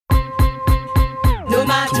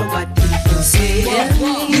matter what people say.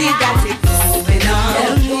 We got it going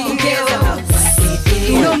on. Who cares about what they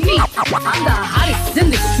say? You know me, I'm the hottest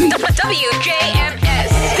in the street.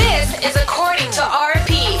 WJMS. This is According to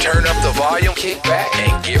RP. Turn up the volume, kick back,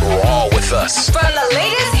 and get raw with us. From the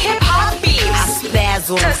latest hip-hop beefs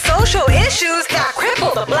to social issues that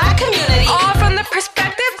cripple the black community, all from the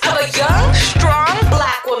perspective of a young, strong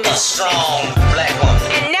black woman. A strong black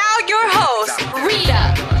woman. And now your host,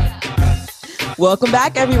 Rita. Welcome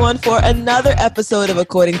back, everyone, for another episode of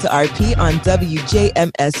According to RP on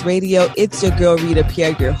WJMS Radio. It's your girl, Rita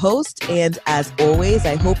Pierre, your host. And as always,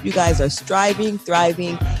 I hope you guys are striving,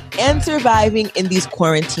 thriving, and surviving in these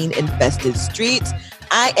quarantine-infested streets.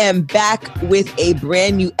 I am back with a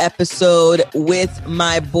brand new episode with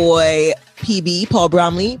my boy, PB, Paul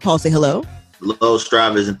Bromley. Paul, say hello. Hello,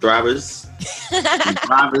 strivers and thrivers. And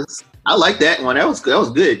thrivers. I like that one. That was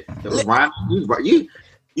good. That was rhyming.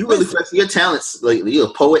 You really flexing your talents lately. You're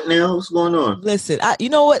a poet now? What's going on? Listen, you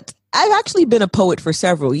know what? I've actually been a poet for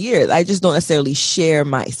several years. I just don't necessarily share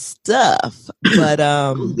my stuff. But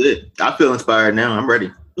good. I feel inspired now. I'm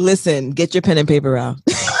ready. Listen, get your pen and paper out.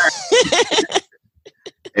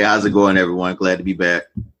 Hey, how's it going, everyone? Glad to be back.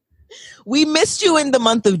 We missed you in the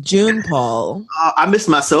month of June, Paul. I missed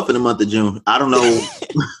myself in the month of June. I don't know.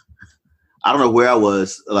 I don't know where I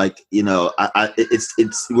was. Like, you know,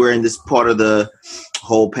 we're in this part of the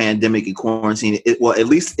whole pandemic and quarantine. Well, at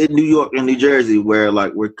least in New York and New Jersey, where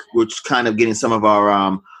like we're kind of getting some of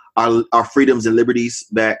our freedoms and liberties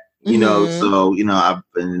back. You know, so you know, I've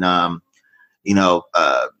been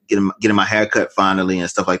getting my hair cut finally and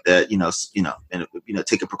stuff like that. And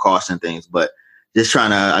taking precaution things, but just trying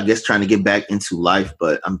to get back into life.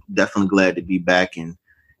 But I'm definitely glad to be back and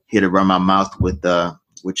here to run my mouth with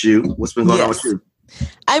you. What's been going on with you?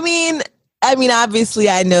 I mean, obviously,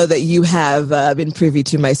 I know that you have been privy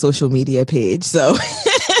to my social media page, so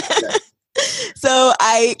so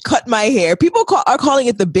I cut my hair. People are calling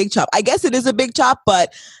it the big chop. I guess it is a big chop,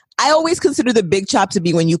 but I always consider the big chop to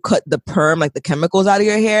be when you cut the perm, like the chemicals out of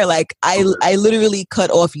your hair. Like I literally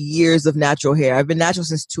cut off years of natural hair. I've been natural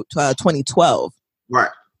since 2012.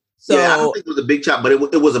 Right. So yeah, I don't think it was a big chop, but it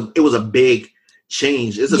was a big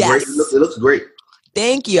change. It's great. It looks great.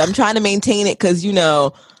 Thank you. I'm trying to maintain it because, you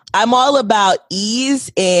know, I'm all about ease,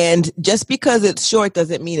 and just because it's short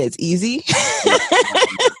doesn't mean it's easy.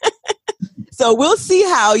 So we'll see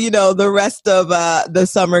how, you know, the rest of the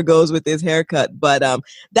summer goes with this haircut. But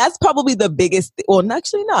that's probably the biggest. Well,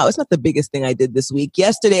 actually, no, it's not the biggest thing I did this week.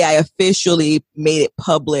 Yesterday, I officially made it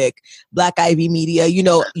public. Black Ivy Media, you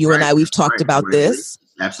know, you and I, we've talked about this.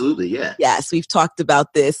 Absolutely, yeah. Yes, we've talked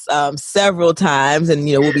about this several times, and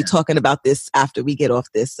you know we'll be talking about this after we get off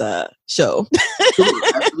this show. Sure,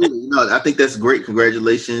 absolutely. No, I think that's great.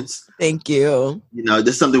 Congratulations. Thank you. You know,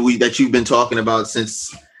 this is something that you've been talking about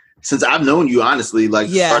since I've known you. Honestly, like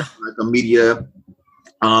a media,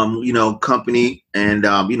 company, and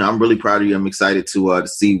I'm really proud of you. I'm excited to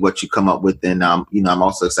see what you come up with, and I'm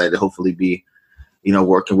also excited to hopefully be,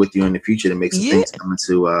 working with you in the future to make some things come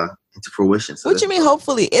into fruition. So what you mean?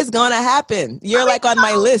 Hopefully, it's gonna happen. You're like on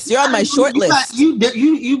my list. You're on my short list. You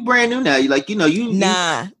brand new now. You you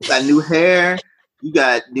got new hair. You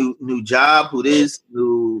got new job. Who this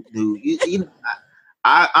new?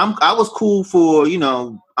 I was cool for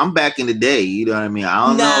I'm back in the day. You know what I mean? I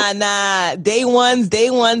don't know. Nah. Day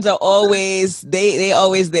ones are always they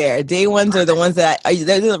always there. Day ones are the ones that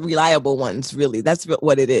they're the reliable ones. Really, that's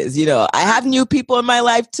what it is. You know, I have new people in my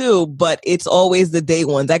life too, but it's always the day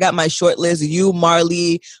ones. I got my short list. You,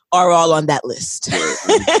 Marley, are all on that list.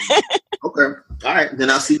 Okay. All right. Then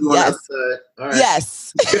I'll see you on the other side. All right.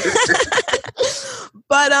 Yes.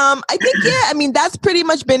 But I think, that's pretty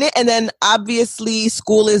much been it. And then obviously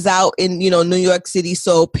school is out in, New York City.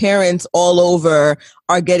 So parents all over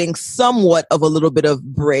are getting somewhat of a little bit of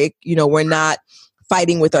break. We're not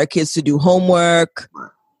fighting with our kids to do homework.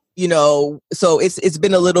 So it's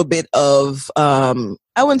been a little bit of,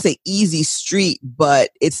 I wouldn't say easy street, but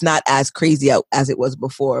it's not as crazy out as it was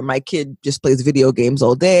before. My kid just plays video games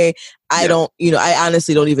all day. I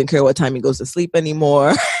honestly don't even care what time he goes to sleep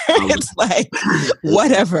anymore. It's like,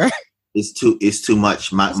 whatever. It's too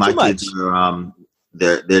much. My kids are,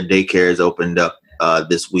 their daycare is opened up,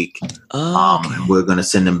 this week. Oh, okay. We're going to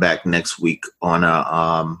send them back next week on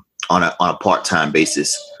a part-time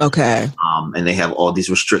basis. Okay. And they have all these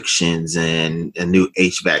restrictions and a new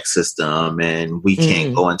HVAC system, and we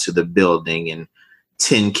can't go into the building, and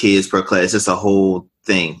 10 kids per class. It's a whole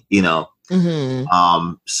thing,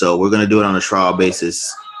 So we're going to do it on a trial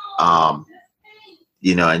basis, and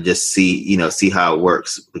just see how it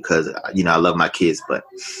works, because, I love my kids, but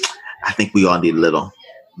I think we all need a little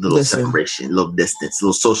little separation, a little distance, a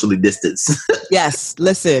little socially distance. Yes,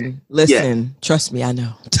 listen. Yeah. Trust me, I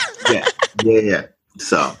know. yeah.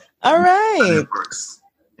 So, all right.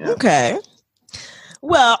 Yeah. Okay.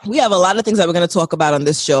 Well, we have a lot of things that we're going to talk about on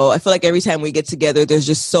this show. I feel like every time we get together, there's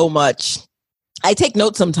just so much. I take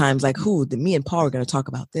notes sometimes, like, me and Paul are going to talk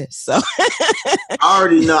about this. So I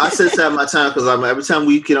already know. I said that my time because every time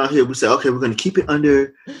we get on here, we say, okay, we're going to keep it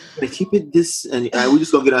under, we're going to keep it this, and we're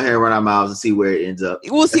just going to get on here and run our mouths and see where it ends up.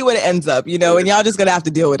 We'll see what it ends up, and y'all just going to have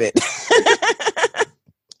to deal with it.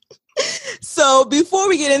 So before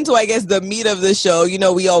we get into, I guess, the meat of the show,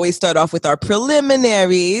 we always start off with our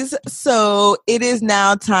preliminaries. So it is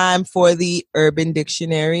now time for the Urban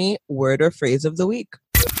Dictionary word or phrase of the week.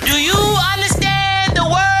 Do you understand the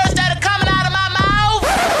words that are coming out of my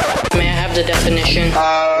mouth? May I have the definition?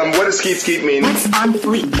 What does skeet mean? What's on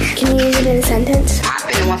fleek? Can you use it in a sentence? I've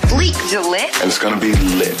been on fleek, Gillette. And it's gonna be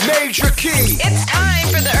lit. Major key. It's time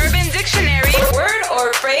for the Urban Dictionary word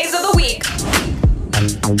or phrase of the week.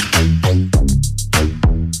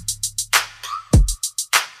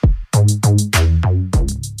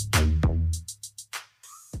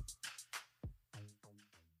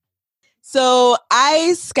 So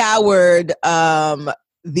I scoured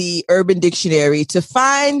the Urban Dictionary to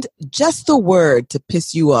find just the word to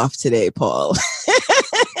piss you off today, Paul.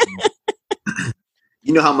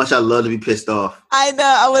 You know how much I love to be pissed off. I know.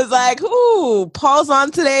 I was like, ooh, Paul's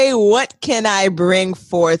on today. What can I bring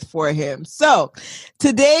forth for him? So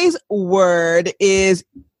today's word is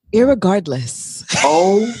irregardless.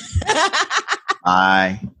 Oh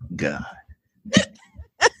my God.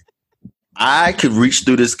 I could reach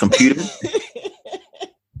through this computer.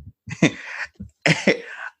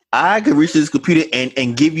 I could reach this computer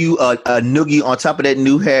and give you a noogie on top of that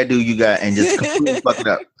new hairdo you got and just completely fuck it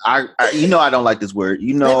up. I don't like this word.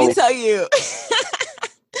 Let me tell you.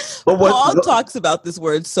 Paul talks about this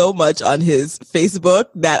word so much on his Facebook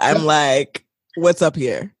that I'm like, what's up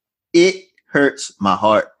here? It hurts my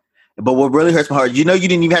heart. But what really hurts my heart, you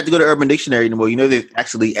didn't even have to go to Urban Dictionary anymore. They've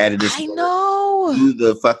actually added this. I know. To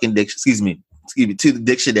the fucking to the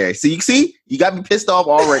dictionary. So you got me pissed off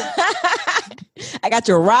already. I got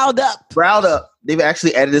you riled up. They've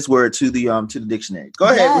actually added this word to the dictionary. Go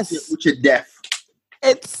ahead with your def.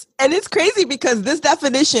 It's crazy because this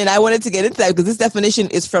definition, I wanted to get into that because this definition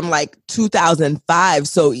is from like 2005.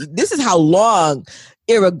 So this is how long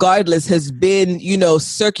irregardless has been,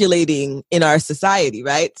 circulating in our society,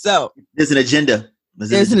 right? So there's an agenda.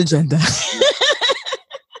 There's an agenda.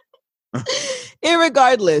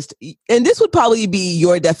 Irregardless. And this would probably be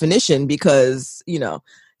your definition because,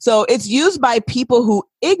 so it's used by people who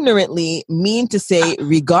ignorantly mean to say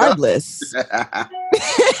regardless.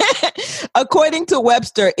 According to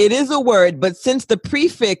Webster, it is a word, but since the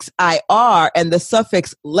prefix IR and the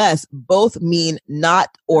suffix less both mean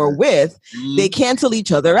not or with, they cancel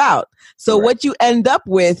each other out. So what you end up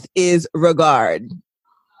with is regard.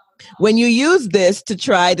 When you use this to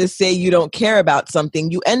try to say you don't care about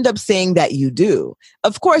something, you end up saying that you do.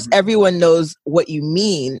 Of course, everyone knows what you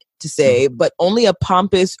mean to say, but only a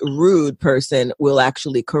pompous, rude person will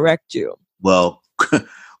actually correct you. Well,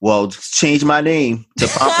 just change my name to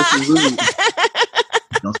pompous and rude.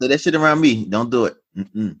 Don't say that shit around me. Don't do it.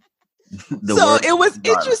 So it was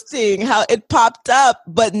interesting how it popped up,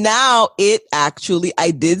 but now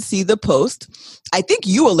I did see the post. I think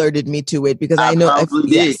you alerted me to it because I know.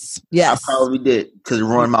 Yes. I probably did because it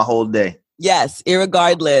ruined my whole day. Yes,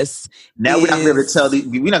 irregardless. Now we're not going to be able to tell we're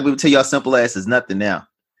not going to be able to tell y'all simple asses nothing now.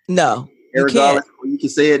 No, irregardless, you can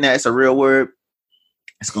say it now. It's a real word.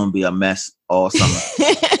 It's going to be a mess all summer.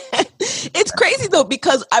 It's crazy though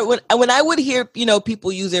because when I would hear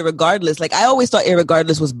people use irregardless, like I always thought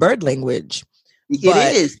irregardless was bird language. It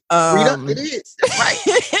is. It is. That's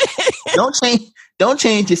right. Don't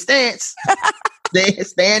change your stance.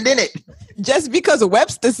 Stand in it. Just because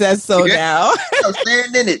Webster says so now.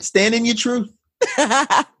 Stand in it. Stand in your truth.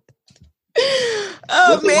 Man.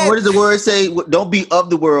 What does the word say? Don't be of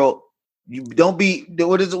the world. You don't be.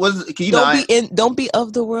 What is it? Can you don't be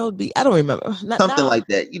of the world. I don't remember. Something like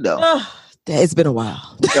that. It's been a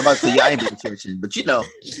while. I'm about to say, I ain't been to church, but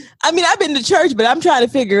I mean, I've been to church, but I'm trying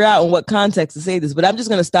to figure out in what context to say this. But I'm just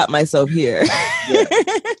going to stop myself here. Yeah.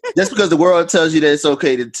 Just because the world tells you that it's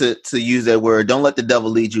okay to use that word, don't let the devil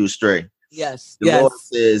lead you astray. Yes. The Lord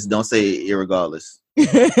says, don't say irregardless.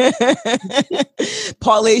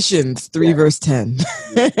 Paulations 3 verse 10.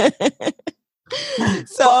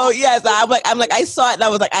 So yes, I'm like I saw it and I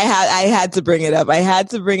was like I had to bring it up.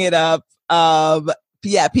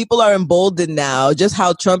 Yeah, people are emboldened now. Just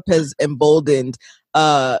how Trump has emboldened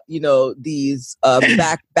these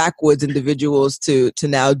backwoods individuals to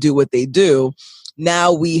now do what they do.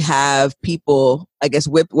 now we have people, I guess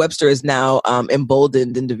Webster is now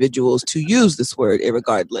emboldened individuals to use this word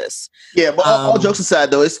irregardless. Yeah, but all jokes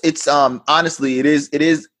aside though, it's honestly it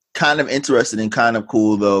is kind of interesting and kind of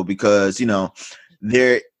cool though, because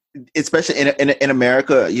there, especially in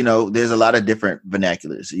America, there's a lot of different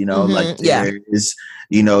vernaculars, like there's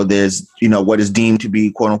what is deemed to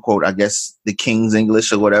be quote unquote, I guess, the King's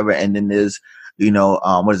English or whatever, and then there's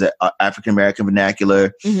what is it, African American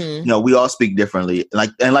vernacular. We all speak differently,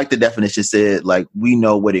 like the definition said, like we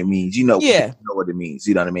know what it means. We know what it means.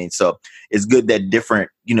 You know what I mean? So it's good that different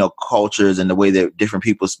cultures and the way that different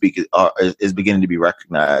people speak is beginning to be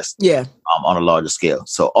recognized. Yeah. On a larger scale.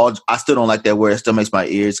 So I still don't like that word. It still makes my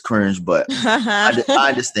ears cringe, but I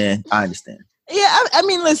understand. Yeah, I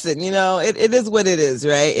mean, listen, it is what it is,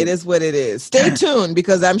 right? It is what it is. Stay tuned,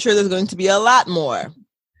 because I'm sure there's going to be a lot more.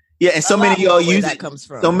 Yeah, and so many of y'all use it.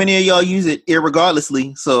 So many of y'all use it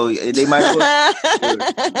irregardlessly. So they might. I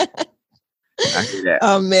hear that.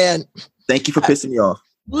 Oh man! Thank you for pissing me off.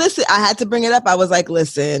 Listen, I had to bring it up. I was like,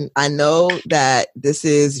 listen, I know that this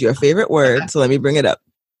is your favorite word, so let me bring it up.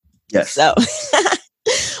 Yes. So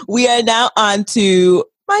we are now on to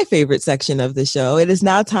my favorite section of the show. It is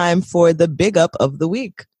now time for the big up of the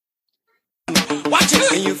week. Watch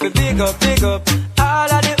it. And you feel big up.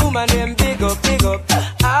 All of the woman them big up.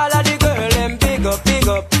 All of the girl them big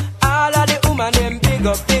up. All of the woman them big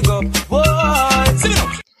up. Whoa.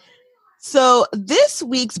 So this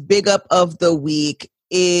week's big up of the week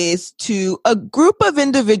is to a group of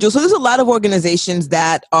individuals. So there's a lot of organizations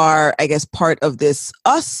that are, I guess, part of this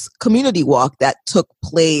US community walk that took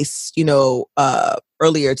place,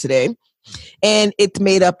 earlier today. And it's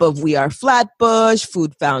made up of We Are Flatbush,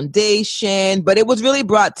 Food Foundation, but it was really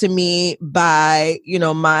brought to me by,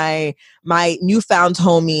 my newfound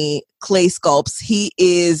homie, Clay Sculpts. He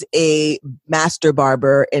is a master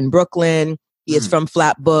barber in Brooklyn. He is from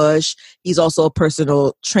Flatbush. He's also a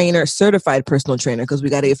personal trainer, certified personal trainer, because we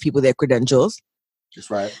got to give people their credentials. That's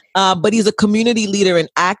right. But he's a community leader and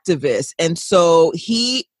activist. And so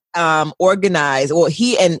he organized, well,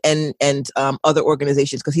 he and other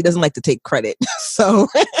organizations, because he doesn't like to take credit. So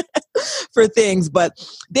for things, but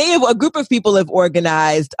a group of people have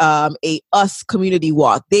organized a US community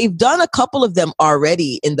walk. They've done a couple of them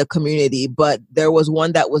already in the community, but there was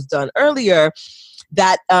one that was done earlier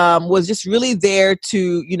that was just really there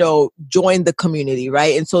to, join the community,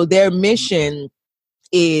 right? And so their mission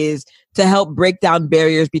is to help break down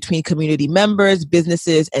barriers between community members,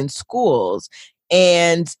 businesses, and schools.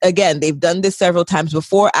 And again, they've done this several times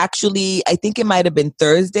before. Actually, I think it might have been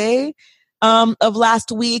Thursday of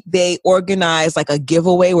last week. They organized like a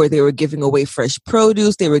giveaway where they were giving away fresh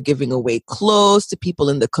produce. They were giving away clothes to people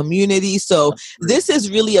in the community. So this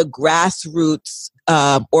is really a grassroots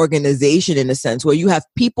organization in a sense, where you have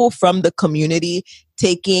people from the community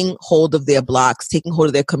taking hold of their blocks, taking hold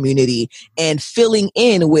of their community, and filling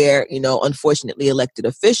in where, unfortunately elected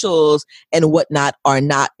officials and whatnot are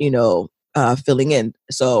not, filling in.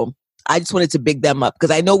 So I just wanted to big them up,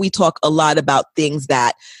 because I know we talk a lot about things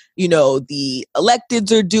that, the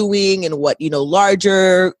electeds are doing and what,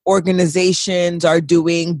 larger organizations are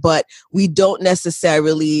doing, but we don't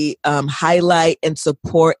necessarily highlight and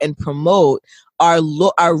support and promote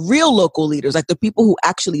our real local leaders, like the people who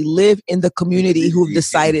actually live in the community who've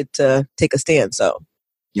decided to take a stand. So,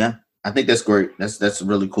 yeah, I think that's great. That's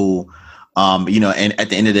really cool. And at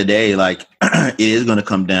the end of the day, like it is going to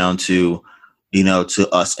come down to, to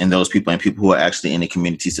us and those people and people who are actually in the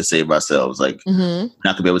communities to save ourselves. Like we're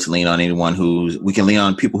not gonna be able to lean on anyone we can lean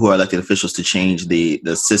on people who are elected officials to change the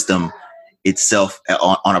system itself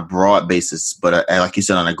on a broad basis. But like you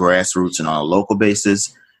said, on a grassroots and on a local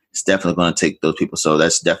basis, it's definitely going to take those people. So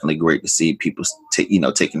that's definitely great to see people taking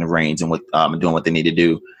the reins and doing what they need to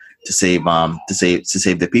do to save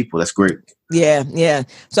the people. That's great. Yeah.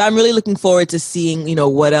 So I'm really looking forward to seeing,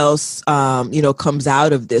 what else, comes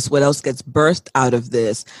out of this, what else gets birthed out of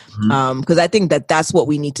this. Because I think that's what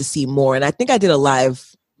we need to see more. And I think I did a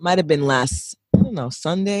live, might have been last,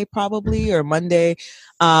 Sunday probably, or Monday,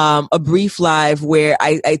 a brief live where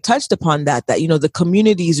I touched upon that the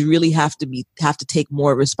communities really have to take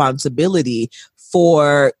more responsibility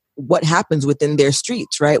for what happens within their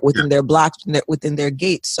streets, right? Within their blocks, within their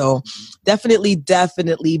gates. So definitely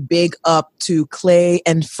big up to Clay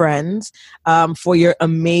and friends for your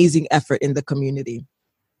amazing effort in the community.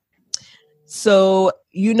 So,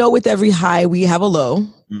 with every high, we have a low.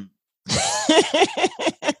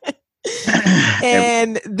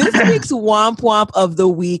 And this week's Womp Womp of the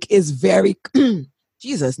week is very...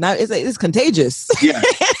 Jesus, now it's contagious. Yeah.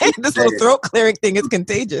 This little throat clearing thing is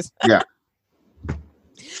contagious. Yeah.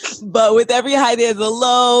 But with every high, there's a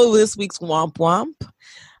low. This week's Womp Womp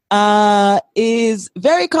is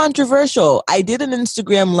very controversial. I did an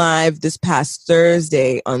Instagram live this past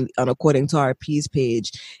Thursday on According to RP's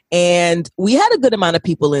page, and we had a good amount of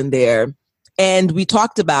people in there, and we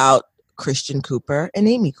talked about Christian Cooper and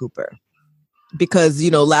Amy Cooper. Because,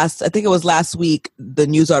 I think it was last week, the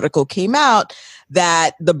news article came out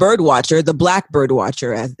that the bird watcher, the black bird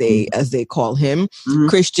watcher, as they call him,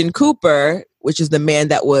 Christian Cooper, which is the man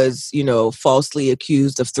that was, falsely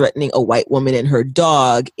accused of threatening a white woman and her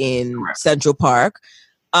dog in Central Park,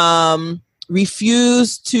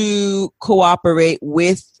 refused to cooperate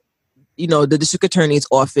with, the district attorney's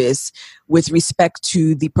office with respect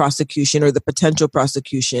to the prosecution or the potential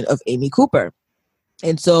prosecution of Amy Cooper.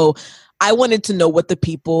 And so I wanted to know what the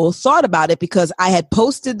people thought about it, because I had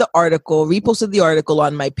reposted the article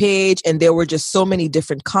on my page, and there were just so many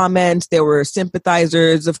different comments. There were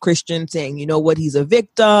sympathizers of Christian saying, he's a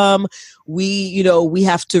victim. We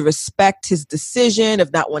have to respect his decision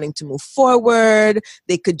of not wanting to move forward.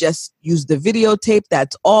 They could just use the videotape.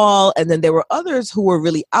 That's all. And then there were others who were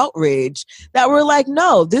really outraged that were like,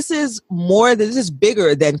 no, this is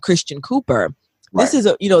bigger than Christian Cooper. Right.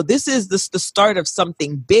 This is the start of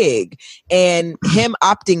something big, and him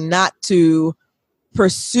opting not to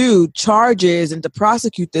pursue charges and to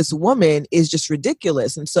prosecute this woman is just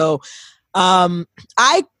ridiculous. And so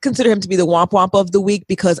I consider him to be the Womp Womp of the week,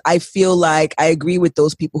 because I feel like I agree with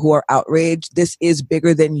those people who are outraged. This is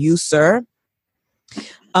bigger than you, sir.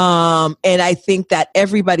 And I think that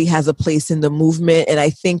everybody has a place in the movement. And I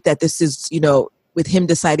think that this is, with him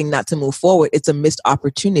deciding not to move forward, it's a missed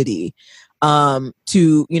opportunity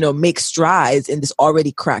to make strides in this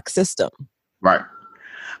already cracked system. Right.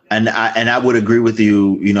 And I would agree with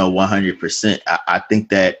you, 100%. I think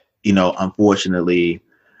that, unfortunately,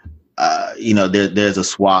 there's a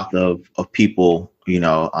swath of people, in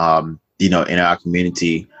our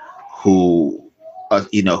community who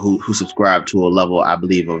subscribe to a level, I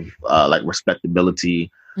believe, of like respectability,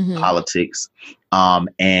 politics,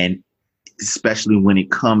 and especially when it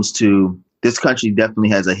comes to this country definitely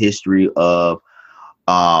has a history of,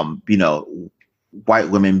 white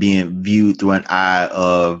women being viewed through an eye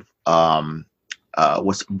of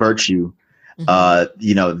what's virtue,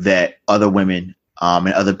 that other women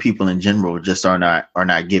and other people in general just are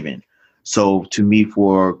not given. So to me,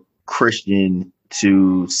 for Christian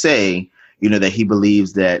to say, that he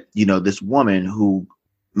believes that, this woman who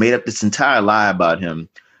made up this entire lie about him,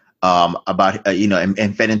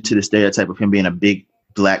 and fed into the stereotype of him being a big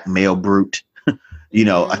black male brute,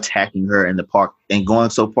 attacking her in the park, and going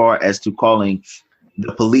so far as to calling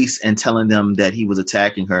the police and telling them that he was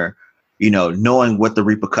attacking her, knowing what the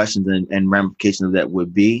repercussions and ramifications of that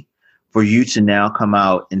would be, for you to now come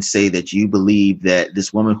out and say that you believe that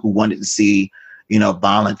this woman who wanted to see,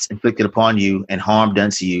 violence inflicted upon you and harm done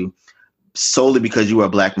to you solely because you were a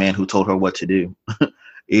black man who told her what to do.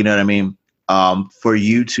 You know what I mean? For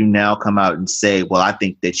you to now come out and say, well, I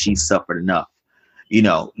think that she suffered enough,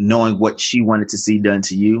 knowing what she wanted to see done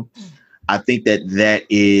to you. I think that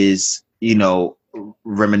is,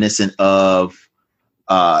 reminiscent of,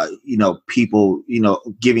 people,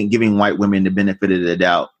 giving white women the benefit of the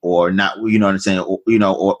doubt, or not, what I'm saying,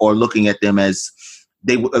 or looking at them as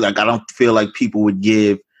they like. I don't feel like people would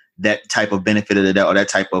give that type of benefit of the doubt, or that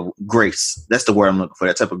type of grace. That's the word I'm looking for.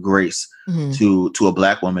 That type of grace to a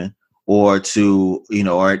black woman, or to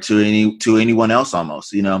anyone else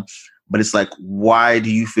almost, but it's like, why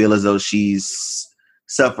do you feel as though she's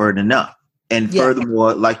suffered enough? And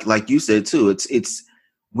furthermore, like you said too, it's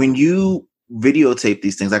when you videotape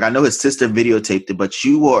these things, like I know his sister videotaped it, but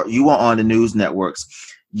you were on the news networks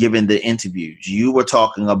giving the interviews. You were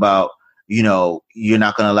talking about, you're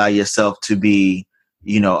not going to allow yourself to be,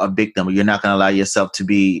 a victim, or you're not going to allow yourself to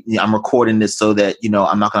be, I'm recording this so that,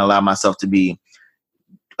 I'm not going to allow myself to be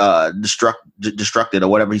destructed, or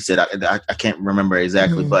whatever he said. I can't remember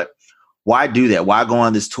exactly, but why do that? Why go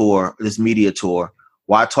on this tour, this media tour?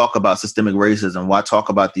 Why talk about systemic racism? Why talk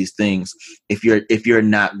about these things if you're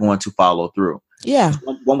not going to follow through? Yeah.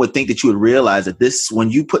 One would think that you would realize that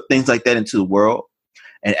when you put things like that into the world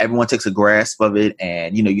and everyone takes a grasp of it,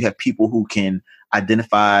 and, you have people who can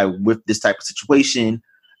identify with this type of situation,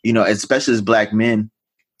 especially as black men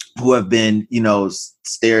who have been,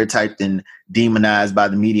 stereotyped and demonized by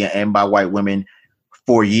the media and by white women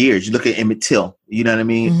for years. You look at Emmett Till, you know what I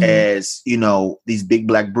mean? As, these big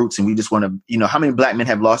black brutes. And we just want to, how many black men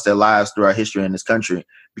have lost their lives through our history in this country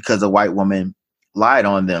because a white woman lied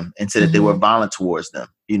on them and said that they were violent towards them,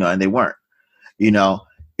 and they weren't.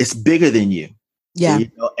 It's bigger than you. Yeah.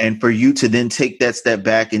 You know, and for you to then take that step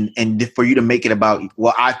back and for you to make it about,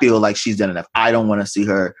 well, I feel like she's done enough. I don't want to see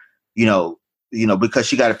her, because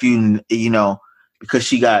she got a few, because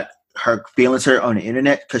she got her feelings hurt on the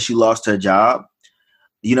internet because she lost her job.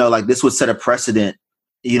 Like this would set a precedent,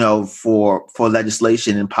 for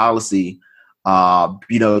legislation and policy,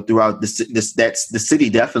 throughout that's the city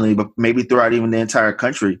definitely, but maybe throughout even the entire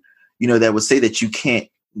country, that would say that you can't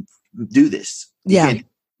do this. Yeah.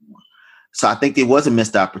 So I think it was a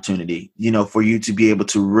missed opportunity, for you to be able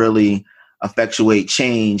to really effectuate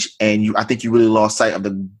change. And I think you really lost sight of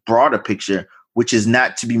the broader picture, which is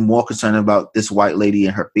not to be more concerned about this white lady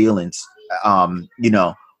and her feelings,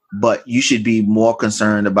 but you should be more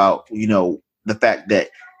concerned about, the fact that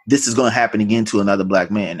this is going to happen again to another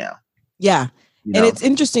black man now. Yeah. And it's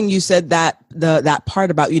interesting you said that that part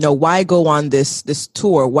about, why go on this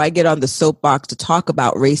tour? Why get on the soapbox to talk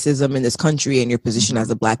about racism in this country and your position as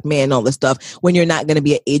a black man, all this stuff, when you're not going to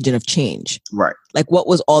be an agent of change? Right. Like, what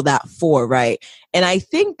was all that for? Right. And I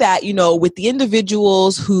think that, with the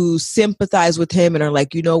individuals who sympathize with him and are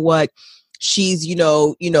like, you know what, she's,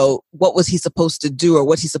 what was he supposed to do, or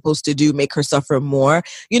what's he supposed to do, make her suffer more?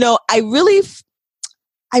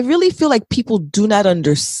 I really feel like people do not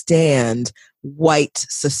understand white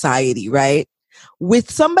society, right?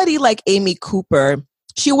 With somebody like Amy Cooper,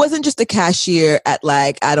 she wasn't just a cashier at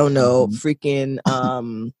freaking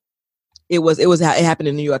it happened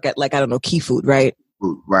in New York at Key Food, right?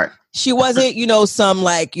 Right. She wasn't, some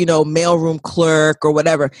mailroom clerk or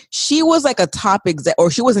whatever. She was like a top exec,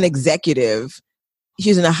 or she was an executive.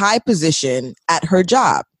 She was in a high position at her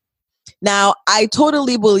job. Now, I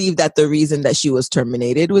totally believe that the reason that she was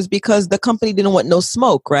terminated was because the company didn't want no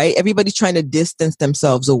smoke, right? Everybody's trying to distance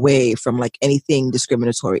themselves away from anything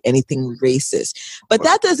discriminatory, anything racist. But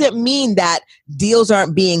that doesn't mean that deals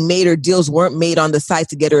aren't being made or deals weren't made on the side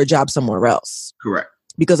to get her a job somewhere else. Correct.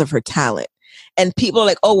 Because of her talent. And people are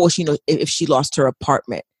like, oh, well, if she lost her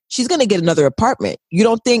apartment, she's going to get another apartment. You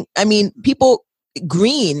don't think, people...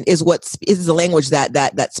 Green is the language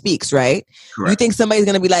that speaks, right? Correct. You think somebody's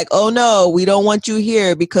going to be like, oh no, we don't want you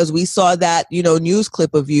here because we saw that, news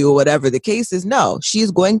clip of you or whatever the case is. No,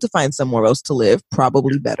 she's going to find somewhere else to live,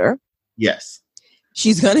 probably better. Yes.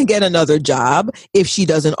 She's going to get another job if she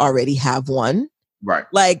doesn't already have one. Right.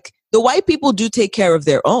 The white people do take care of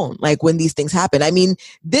their own, when these things happen.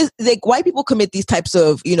 White people commit these types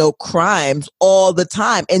of, crimes all the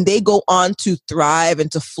time, and they go on to thrive and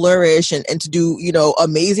to flourish and to do,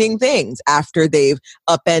 amazing things after they've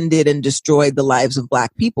upended and destroyed the lives of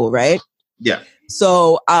black people, right? Yeah.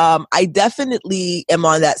 So I definitely am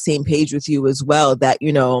on that same page with you as well, that,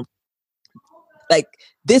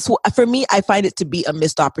 this, for me, I find it to be a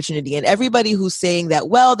missed opportunity. And everybody who's saying that,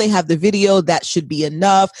 well, they have the video, that should be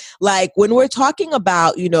enough. When we're talking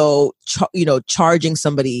about, charging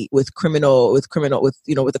somebody with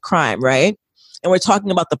a crime, right? And we're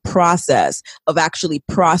talking about the process of actually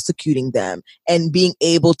prosecuting them and being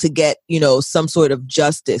able to get, some sort of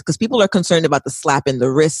justice, because people are concerned about the slap in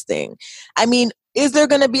the wrist thing. Is there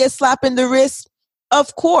going to be a slap in the wrist?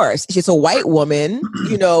 Of course. She's a white woman,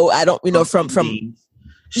 from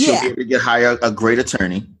She'll be able to hire a great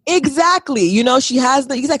attorney. Exactly. she has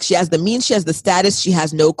the means, she has the status, she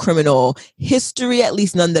has no criminal history, at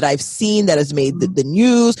least none that I've seen that has made the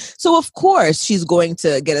news. So of course she's going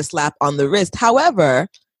to get a slap on the wrist. However,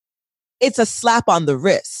 it's a slap on the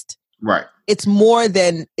wrist. Right. It's more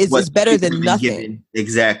than, it's better than nothing.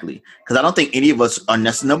 Exactly. Because I don't think any of us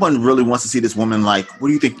no one really wants to see this woman what do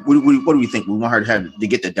you think? What do we think? We want her to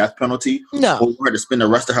get the death penalty? No. Or we want her to spend the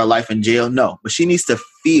rest of her life in jail? No. But she needs to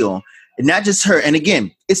feel, and not just her. And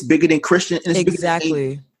again, it's bigger than Christian. And it's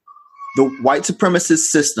exactly. The white supremacist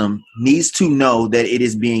system needs to know that it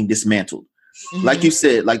is being dismantled. Mm-hmm. Like you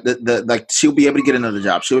said, she'll be able to get another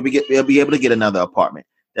job. She'll be able to get another apartment.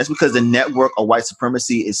 That's because the network of white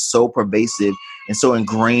supremacy is so pervasive and so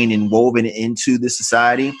ingrained and woven into the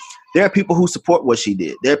society. There are people who support what she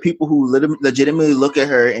did. There are people who legitimately look at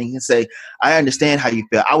her and can say, I understand how you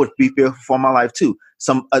feel. I would be fearful for my life too.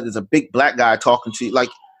 There's a big black guy talking to you, like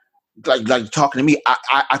talking to me.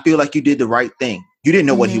 I feel like you did the right thing. You didn't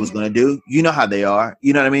know what he was going to do. You know how they are.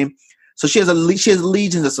 You know what I mean? So she has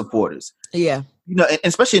legions of supporters. Yeah. And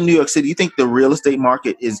especially in New York City, you think the real estate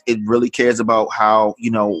market it really cares about how,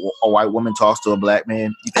 a white woman talks to a black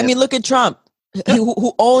man? Look at Trump,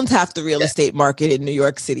 who owns half the real estate market in New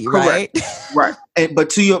York City, right? Right. But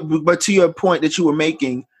to your point that you were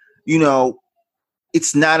making,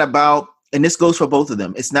 it's not about, and this goes for both of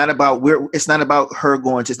them. It's not about it's not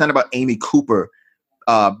about Amy Cooper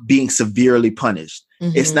being severely punished.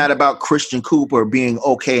 Mm-hmm. It's not about Christian Cooper being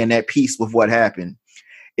okay and at peace with what happened.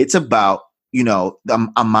 It's about a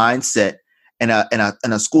mindset and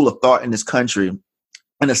a school of thought in this country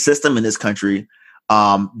and a system in this country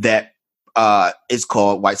that is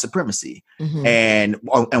called white supremacy and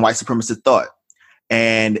white supremacist thought.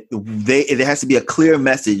 And there has to be a clear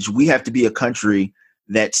message. We have to be a country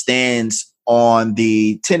that stands on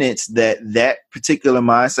the tenets that particular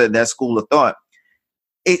mindset, that school of thought,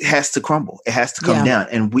 it has to crumble. It has to come down.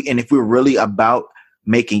 And if we're really about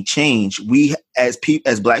making change, we as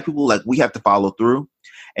Black people, like, we have to follow through,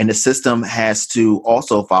 and the system has to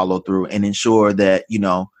also follow through and ensure that,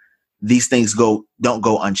 these things don't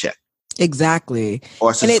go unchecked. Exactly.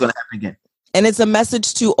 Or it's just going to happen again. And it's a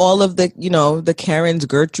message to all of the, the Karens,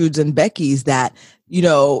 Gertrudes, and Beckys that,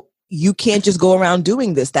 you can't just go around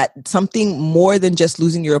doing this, that something more than just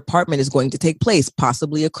losing your apartment is going to take place,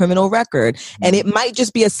 possibly a criminal record. And it might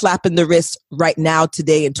just be a slap in the wrist right now,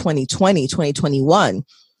 today in 2020, 2021.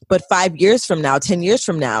 But 5 years from now, 10 years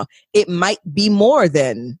from now, it might be more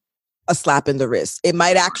than a slap in the wrist. It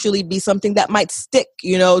might actually be something that might stick,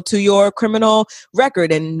 to your criminal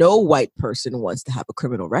record. And no white person wants to have a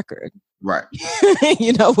criminal record. Right.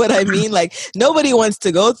 You know what I mean? Like, nobody wants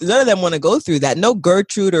to go through, none of them want to go through that. No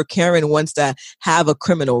Gertrude or Karen wants to have a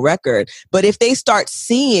criminal record. But if they start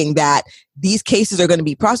seeing that these cases are going to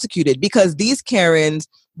be prosecuted, because these Karens,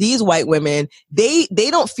 these white women, they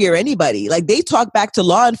don't fear anybody. Like, they talk back to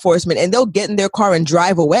law enforcement and they'll get in their car and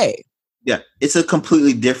drive away. Yeah. It's a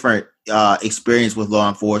completely different experience with law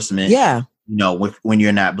enforcement. Yeah. When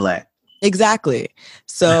you're not Black. Exactly.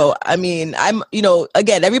 So, I mean,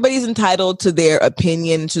 again, everybody's entitled to their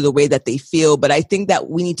opinion, to the way that they feel. But I think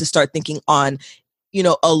that we need to start thinking on,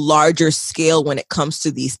 a larger scale when it comes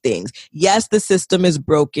to these things. Yes, the system is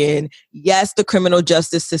broken. Yes, the criminal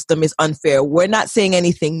justice system is unfair. We're not saying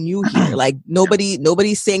anything new here. Like,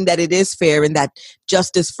 nobody's saying that it is fair and that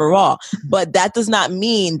justice for all. But that does not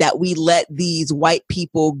mean that we let these white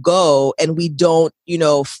people go and we don't,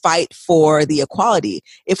 fight for the equality.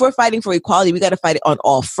 If we're fighting for equality, we got to fight it on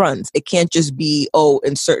all fronts. It can't just be,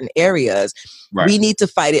 in certain areas. Right. We need to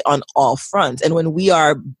fight it on all fronts. And when we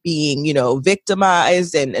are being,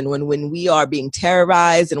 victimized and when we are being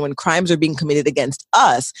terrorized and when crimes are being committed against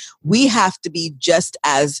us, we have to be just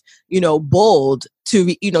as, bold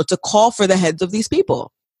to call for the heads of these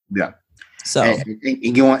people. Yeah. So and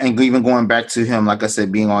even going back to him, like I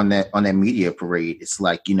said, being on that media parade, it's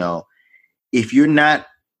like, if you're not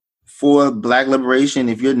for Black liberation,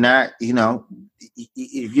 if you're not,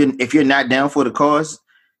 if you're not down for the cause,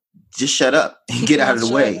 just shut up and get out of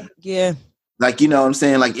the way. Yeah. Like, what I'm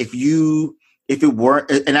saying? Like, if it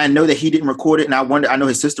weren't, and I know that he didn't record it, and I know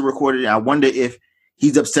his sister recorded it, and I wonder if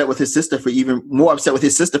he's upset with his sister, for even more upset with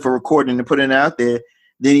his sister for recording and putting it out there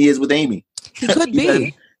than he is with Amy. He could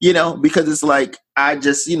be. Because it's like, I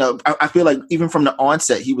just, I feel like even from the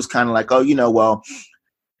onset, he was kind of like, well,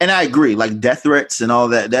 and I agree, like death threats and all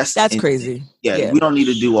that. That's crazy. Yeah, we don't need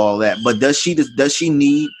to do all that. But does she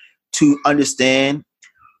need to understand,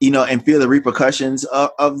 and feel the repercussions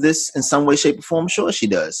of this in some way, shape, or form? Sure, she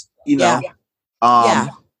does.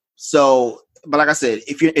 So, but like I said,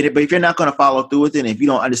 if you're not going to follow through with it, and if you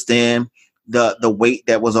don't understand the weight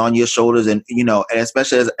that was on your shoulders, and and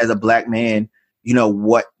especially as a Black man,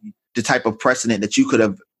 what the type of precedent that you could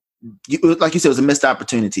have. Like you said, it was a missed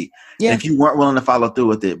opportunity. Yeah. And if you weren't willing to follow through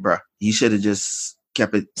with it, bro, you should have just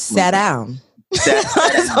kept it. Sat down.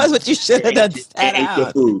 That's what you should have done. Sat down. Ate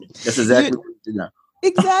your food. That's exactly what you done.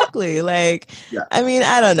 Exactly. Like, yeah. I mean,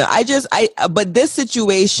 I don't know. But this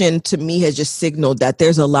situation to me has just signaled that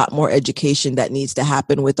there's a lot more education that needs to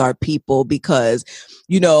happen with our people, because,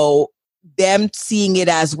 them seeing it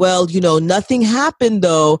as, well, nothing happened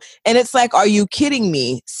though. And it's like, are you kidding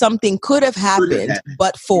me? Something could have happened,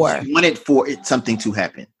 but for. You wanted for something to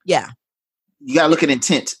happen. Yeah. You got to look at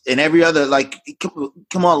intent and every other, like,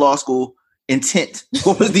 come on, law school, intent.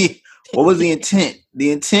 What was the intent?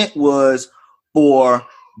 The intent was for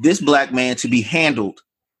this Black man to be handled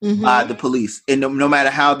by the police, and no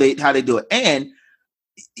matter how they do it. And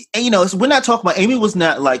we're not talking about, Amy was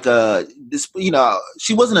not like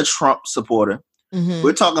she wasn't a Trump supporter. Mm-hmm.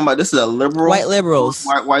 We're talking about, this is a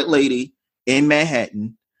white lady in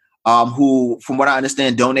Manhattan, who, from what I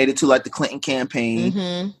understand, donated to like the Clinton campaign.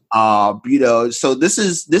 Mm-hmm. So this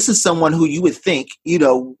is someone who you would think,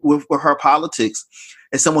 with her politics,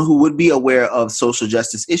 is someone who would be aware of social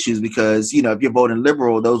justice issues, because, if you're voting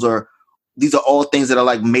liberal, these are all things that are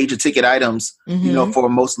like major ticket items, for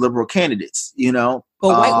most liberal candidates,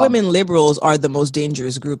 But white women liberals are the most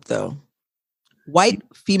dangerous group, though. White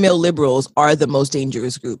female liberals are the most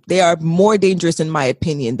dangerous group. They are more dangerous, in my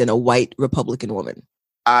opinion, than a white Republican woman.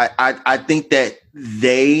 I think that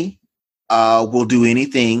they will do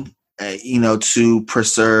anything to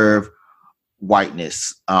preserve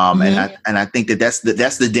whiteness. And I think that's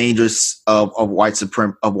the dangerous of white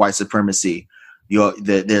supremacy.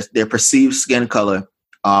 Their perceived skin color,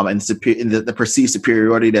 and the perceived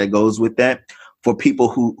superiority that goes with that. For people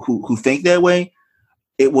who think that way,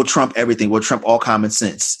 it will trump everything. Will trump all common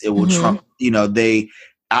sense. It will trump.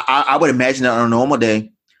 I would imagine that on a normal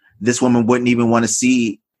day, this woman wouldn't even want to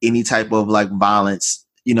see any type of like violence,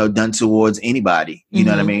 done towards anybody. You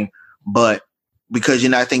know what I mean? But because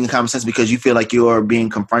you're not thinking common sense, because you feel like you're being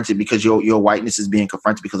confronted, because your whiteness is being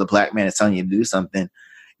confronted, because a black man is telling you to do something,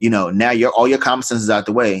 now all your common sense is out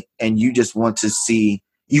the way, and you just want to see,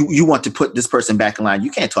 you want to put this person back in line.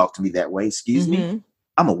 You can't talk to me that way. Excuse me.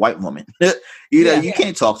 I'm a white woman. You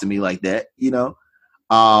can't talk to me like that,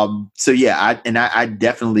 So yeah, I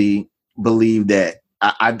definitely believe that.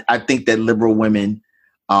 I think that liberal women,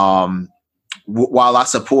 while I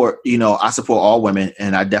support all women,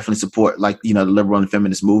 and I definitely support the liberal and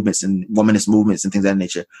feminist movements and womanist movements and things of that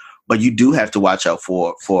nature. But you do have to watch out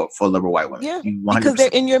for liberal white women. Yeah, because they're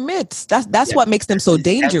in your midst. That's what makes them so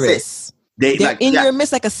dangerous. They're in your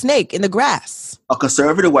midst like a snake in the grass. A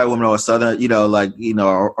conservative white woman or a southern,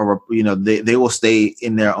 they will stay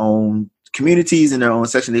in their own communities, in their own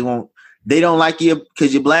section. They don't like you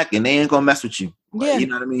because you're black, and they ain't gonna mess with you. Yeah, you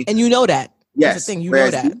know what I mean. And you know that. Yes, that's the thing.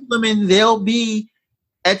 Whereas know that women, they'll be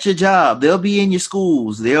at your job, they'll be in your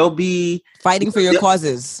schools, they'll be fighting for your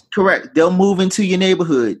causes. Correct. They'll move into your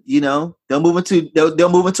neighborhood. They'll move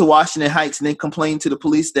into Washington Heights and then complain to the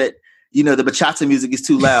police that the bachata music is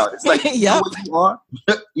too loud. It's like, you know what you are.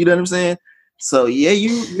 You know what I'm saying? So yeah,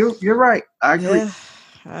 you're right. I agree.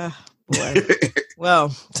 Yeah. Boy. Well,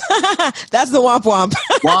 that's the womp womp.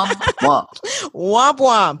 Womp womp. Womp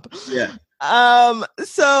womp. Yeah.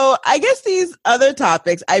 So I guess these other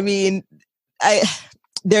topics, I mean,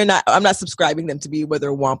 I'm not subscribing them to be whether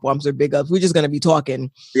womp womps or big ups. We're just going to be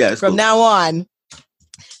talking from now on.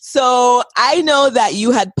 So I know that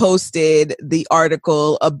you had posted the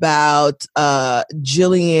article about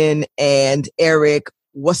Jillian and Eric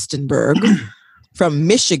Wustenberg from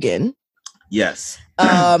Michigan. Yes.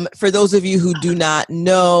 For those of you who do not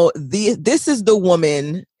know, this is the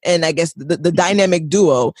woman, and I guess the dynamic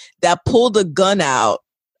duo that pulled a gun out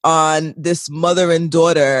on this mother and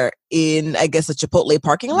daughter in, I guess, a Chipotle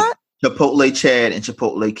parking lot. Chipotle Chad and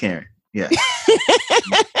Chipotle Karen. Yeah.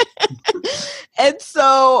 And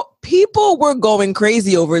so people were going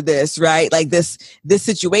crazy over this, right? Like this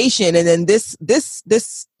situation, and then this.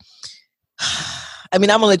 I mean,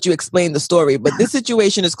 I'm gonna let you explain the story, but this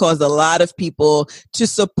situation has caused a lot of people to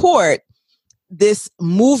support this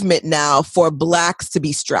movement now for Blacks to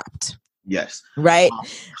be strapped. Yes. Right.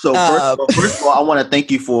 So first of all, I want to thank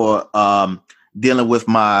you for dealing with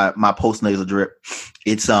my post-nasal drip.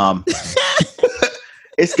 It's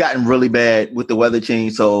it's gotten really bad with the weather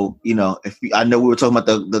change. So, I know we were talking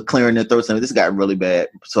about the clearing the throat, this got really bad.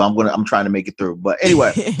 So I'm trying to make it through. But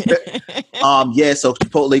anyway, so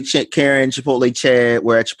Chipotle Karen, Chipotle Chad,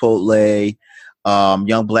 we're at Chipotle.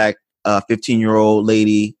 Young black 15-year-old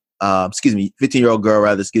lady, 15-year-old girl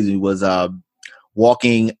rather, was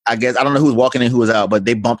walking. I guess I don't know who was walking and who was out, but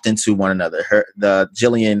they bumped into one another. The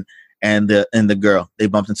Jillian and the girl, they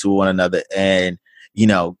bumped into one another, and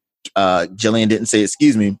Jillian didn't say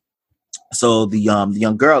excuse me, so the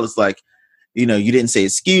young girl is like, you didn't say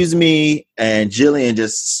excuse me, and Jillian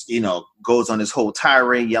just goes on this whole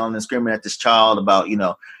tirade, yelling and screaming at this child about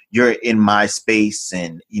you're in my space,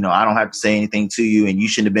 and I don't have to say anything to you, and you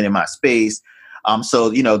shouldn't have been in my space. So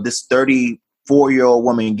this 34-year-old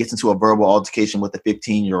woman gets into a verbal altercation with a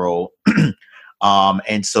 15-year-old,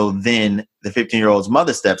 and so then the 15-year-old's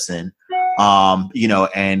mother steps in.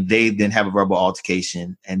 And they then have a verbal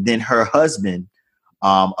altercation, and then her husband,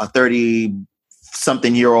 a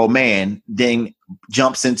 30-something-year-old man, then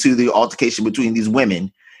jumps into the altercation between these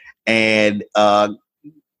women, and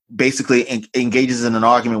basically engages in an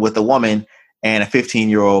argument with a woman and a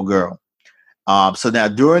 15-year-old girl. So now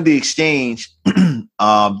during the exchange,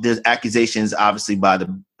 there's accusations, obviously by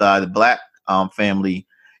the black family,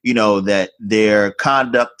 that their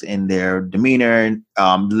conduct and their demeanor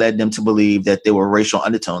led them to believe that they were racial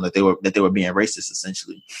undertone, that they were being racist,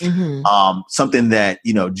 essentially. Mm-hmm. Something that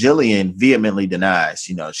Jillian vehemently denies.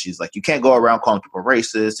 She's like, you can't go around calling people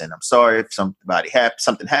racist, and I'm sorry if something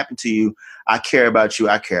happened to you. I care about you.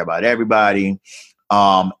 I care about everybody.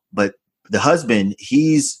 But the husband,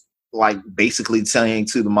 he's like basically saying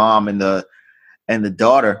to the mom and the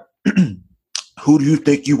daughter, who do you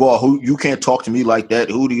think you are? Who, you can't talk to me like that.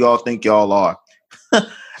 Who do y'all think y'all are?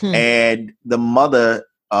 And the mother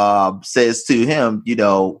says to him,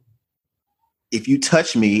 if you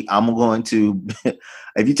touch me, I'm going to.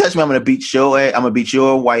 If you touch me, I'm going to beat your ass. I'm going to beat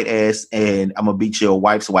your white ass, and I'm going to beat your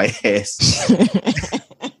wife's white ass.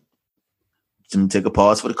 Let me take a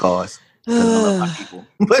pause for the cause. I love my people.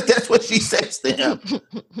 But that's what she says to him.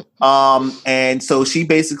 And so she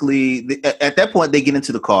basically, at that point, they get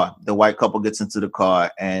into the car. The white couple gets into the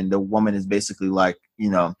car, and the woman is basically like,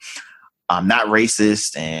 I'm not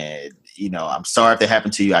racist, and I'm sorry if that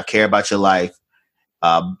happened to you. I care about your life,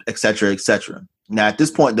 et cetera, et cetera. Now, at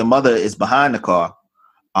this point, the mother is behind the car,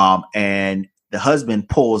 and the husband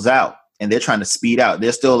pulls out, and they're trying to speed out.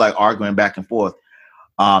 They're still like arguing back and forth.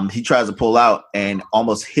 He tries to pull out and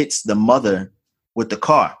almost hits the mother with the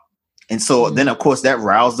car. And so then, of course, that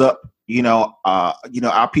roused up,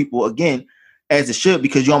 our people again, as it should,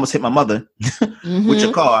 because you almost hit my mother with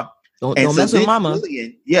your car. Don't mess with mama.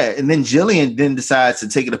 And then Jillian then decides to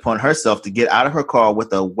take it upon herself to get out of her car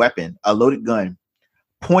with a weapon, a loaded gun,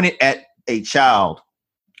 pointed at a child,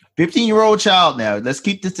 15-year-old child. Now, let's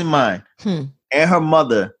keep this in mind, and her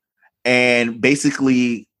mother, and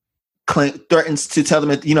basically threatens to tell them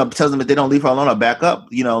that, tells them if they don't leave her alone or back up,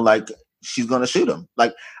 like she's going to shoot them.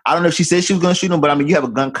 Like, I don't know if she said she was going to shoot them, but I mean, you have a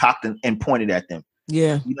gun cocked and pointed at them.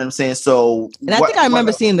 Yeah. You know what I'm saying? So, and I think I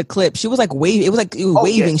remember seeing the clip. She was like waving. It was like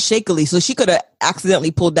waving shakily. So she could have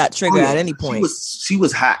accidentally pulled that trigger at any point. She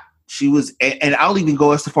was hot. She was, and I'll even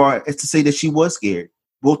go as far as to say that she was scared.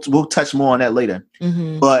 We'll touch more on that later.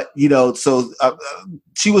 Mm-hmm. But, so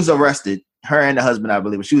she was arrested. Her and the husband, I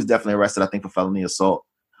believe, but she was definitely arrested, I think, for felony assault.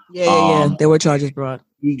 Yeah. There were charges brought.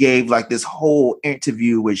 He gave like this whole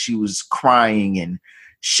interview where she was crying and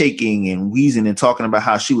shaking and wheezing and talking about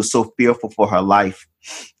how she was so fearful for her life,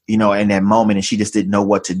 in that moment, and she just didn't know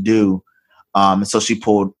what to do. And so she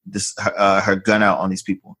pulled her gun out on these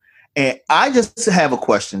people. And I just have a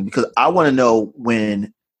question, because I want to know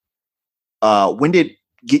when did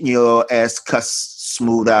getting your ass cussed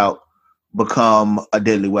smooth out become a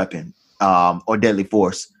deadly weapon or deadly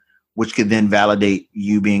force, which could then validate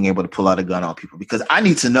you being able to pull out a gun on people? Because I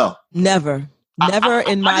need to know. Never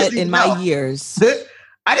in my years.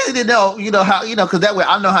 I just didn't know, how, because that way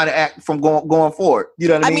I know how to act from going forward. You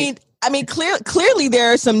know what I mean? I mean, clearly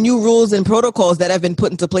there are some new rules and protocols that have been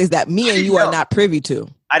put into place that me and you are not privy to.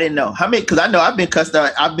 I didn't know. How many? Because I know I've been cussed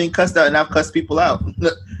out. And I've cussed people out.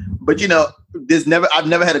 But I've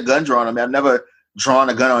never had a gun drawn on me. I've never drawn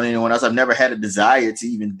a gun on anyone else. I've never had a desire to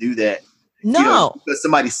even do that. No, because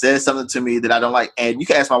somebody says something to me that I don't like, and you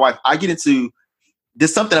can ask my wife.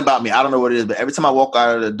 There's something about me. I don't know what it is, but every time I walk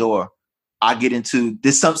out of the door, I get into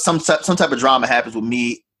this. Some type of drama happens with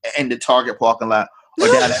me in the Target parking lot, or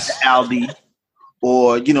down at the Aldi,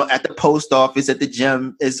 or at the post office, at the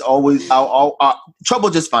gym. It's always trouble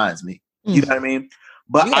just finds me. You know what I mean?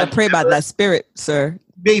 But you gotta pray about that spirit, sir.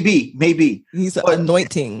 Maybe he's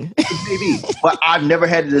anointing. Maybe, but I've never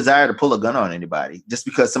had the desire to pull a gun on anybody just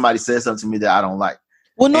because somebody says something to me that I don't like.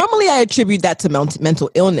 Well, normally I attribute that to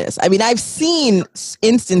mental illness. I mean, I've seen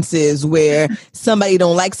instances where somebody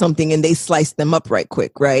don't like something and they slice them up right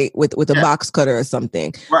quick, right, with a box cutter or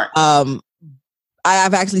something. Right.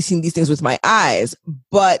 I've actually seen these things with my eyes,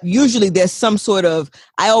 but usually there's some sort of.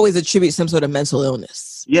 I always attribute some sort of mental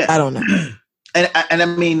illness. Yeah, I don't know. And I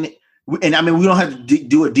mean, we don't have to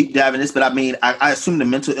do a deep dive in this, but I mean, I assume the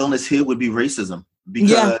mental illness here would be racism,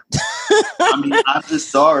 because I mean, I'm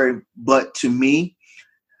just sorry, but to me,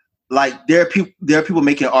 like there are people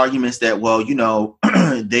making arguments that, well,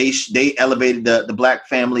 they elevated the black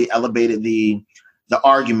family, elevated the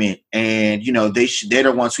argument, and they're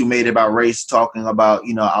the ones who made it about race, talking about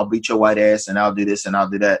I'll beat your white ass and I'll do this and I'll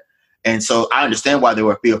do that. And so I understand why they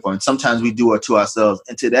were fearful, and sometimes we do it to ourselves.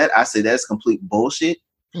 And to that, I say that's complete bullshit.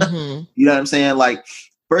 Mm-hmm. You know what I'm saying? Like,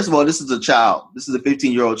 first of all, this is a child. This is a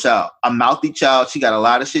 15-year-old child, a mouthy child. She got a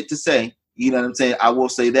lot of shit to say. You know what I'm saying? I will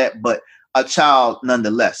say that, but a child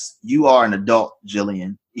nonetheless. You are an adult,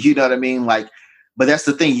 Jillian. You know what I mean? Like, but that's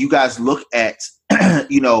the thing. You guys look at,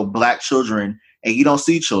 black children, and you don't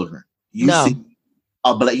see children. You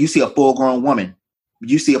see a full-grown woman.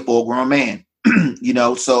 You see a full-grown man.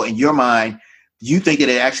 So in your mind, you think that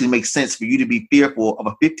it actually makes sense for you to be fearful of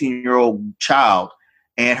a 15-year-old child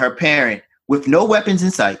and her parent with no weapons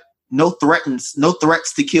in sight, no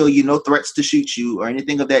threats to kill you, no threats to shoot you or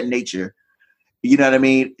anything of that nature. You know what I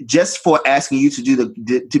mean? Just for asking you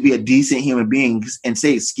to be a decent human being and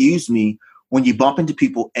say, excuse me, when you bump into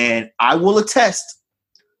people. And I will attest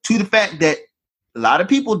to the fact that a lot of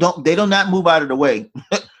people do not move out of the way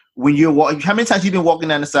when you're walking. How many times you've been walking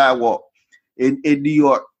down the sidewalk in New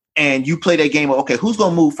York and you play that game of, okay, who's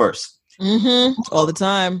going to move first? Mm-hmm. All the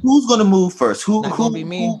time. Who's going to move first? Who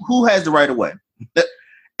has the right of way?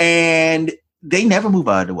 And they never move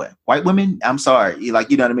out of the way. White women, I'm sorry, you know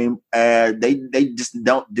what I mean? They just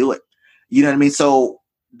don't do it. You know what I mean? So,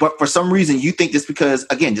 but for some reason, you think just because,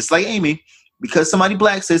 again, just like Amy, because somebody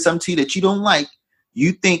black says something to you that you don't like,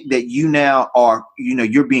 you think that you now are,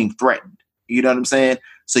 you're being threatened. You know what I'm saying?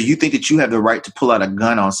 So you think that you have the right to pull out a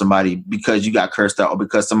gun on somebody because you got cursed out or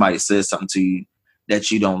because somebody says something to you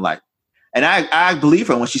that you don't like. And I believe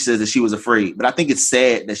her when she says that she was afraid, but I think it's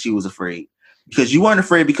sad that she was afraid because you weren't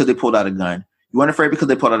afraid because they pulled out a gun. You weren't afraid because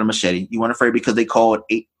they pulled out a machete. You weren't afraid because they called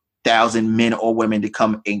 8,000 men or women to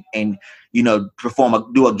come and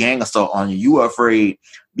do a gang assault on you. You were afraid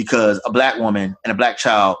because a black woman and a black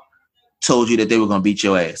child told you that they were going to beat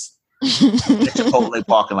your ass. At Chipotle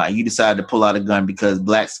parking lot, you decided to pull out a gun because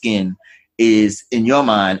black skin is, in your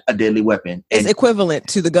mind, a deadly weapon. It's equivalent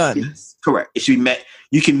to the gun. Yes, correct. It should be met.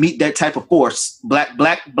 You can meet that type of force.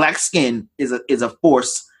 Black skin is a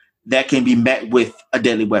force that can be met with a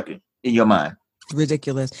deadly weapon in your mind.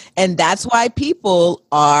 Ridiculous. And that's why people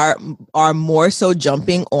are more so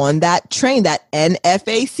jumping on that train, that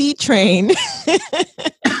NFAC train,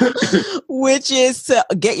 which is to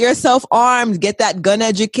get yourself armed, get that gun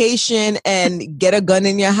education and get a gun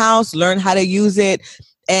in your house, learn how to use it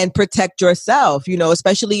and protect yourself,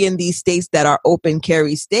 especially in these states that are open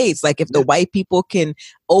carry states. Like if the white people can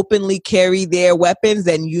openly carry their weapons,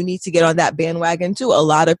 then you need to get on that bandwagon too. A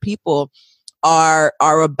lot of people are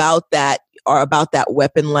about that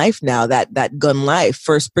weapon life now, that gun life,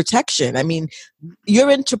 first protection. I mean, you're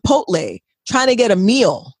in Chipotle trying to get a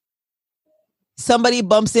meal. Somebody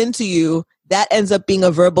bumps into you, that ends up being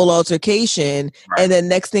a verbal altercation. Right. And then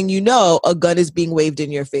next thing you know, a gun is being waved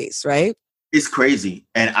in your face, right? It's crazy.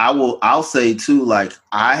 And I'll say too, like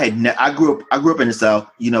I grew up in the South,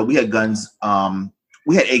 we had guns.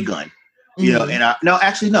 We had a gun, and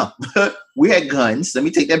we had guns. Let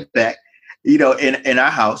me take that back. In our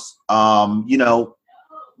house,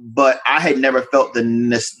 but I had never felt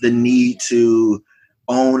the need to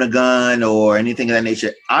own a gun or anything of that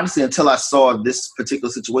nature, honestly, until I saw this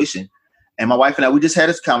particular situation. And my wife and I, we just had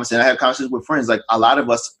this conversation. I had conversations with friends. Like a lot of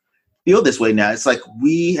us feel this way now. It's like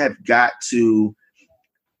we have got to.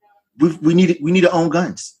 We need to own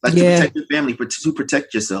guns, like to protect your family, to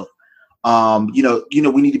protect yourself. We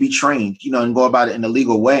need to be trained, and go about it in a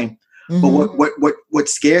legal way. Mm-hmm. But what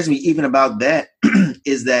scares me even about that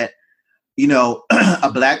is that,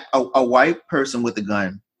 a white person with a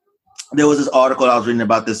gun. There was this article I was reading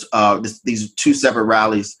about these two separate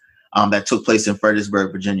rallies that took place in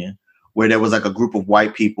Fredericksburg, Virginia, where there was like a group of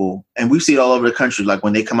white people, and we see it all over the country. Like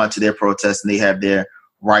when they come out to their protests and they have their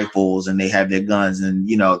rifles and they have their guns, and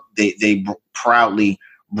they proudly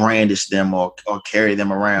brandish them or carry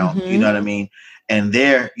them around. Mm-hmm. You know what I mean? And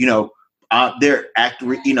they're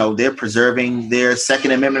preserving their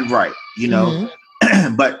Second Amendment right,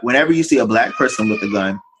 Mm-hmm. But whenever you see a black person with a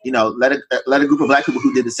gun, let a group of black people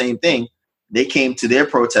who did the same thing, they came to their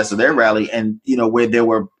protest or their rally, and where there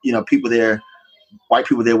were people there, white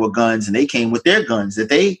people there with guns, and they came with their guns that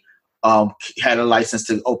they had a license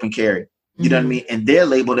to open carry. You know what I mean? And they're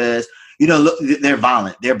labeled as look, they're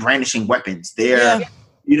violent, they're brandishing weapons, they're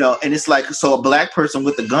and it's like, so a black person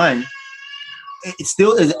with a gun, it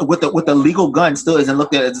still is with a legal gun still isn't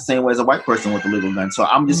looked at as the same way as a white person with a legal gun. So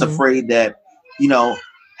I'm just afraid that,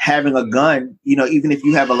 having a gun, even if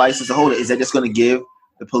you have a license to hold it, is that just going to give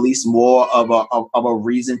the police more of a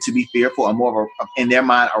reason to be fearful, or more of in their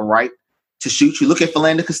mind, a right to shoot you? Look at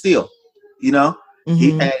Philando Castile,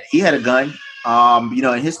 mm-hmm. he had a gun,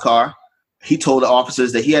 in his car. He told the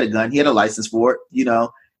officers that he had a gun, he had a license for it,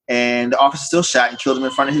 and the officer still shot and killed him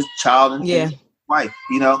in front of his child and his wife,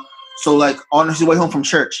 So like on his way home from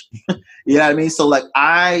church, you know what I mean? So like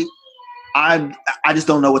I just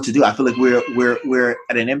don't know what to do. I feel like we're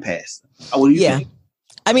at an impasse. What do you think?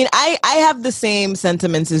 I mean, I have the same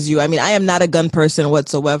sentiments as you. I mean, I am not a gun person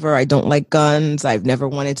whatsoever. I don't like guns. I've never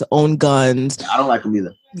wanted to own guns. I don't like them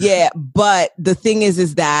either. Yeah, but the thing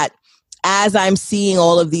is that as I'm seeing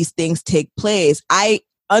all of these things take place, I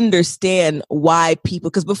understand why people,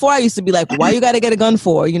 because before I used to be like, why you got to get a gun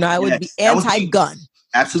for? I would be anti-gun.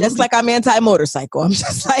 Absolutely. Just like I'm anti-motorcycle. I'm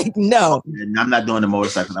just like, no. I'm not doing the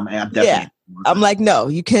motorcycle. I'm definitely. I'm like, no,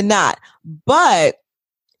 you cannot. But,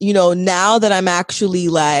 now that I'm actually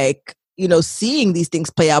like, seeing these things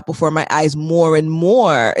play out before my eyes more and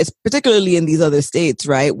more, it's particularly in these other states,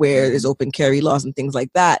 right, where there's open carry laws and things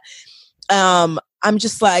like that. I'm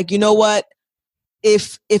just like, you know what?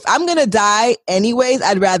 If I'm going to die anyways,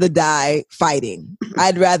 I'd rather die fighting.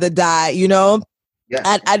 I'd rather die, Yeah.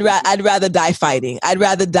 I'd rather die fighting. I'd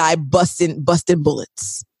rather die busting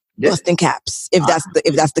bullets, busting caps. If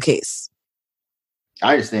that's the case.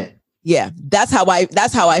 I understand. Yeah, that's how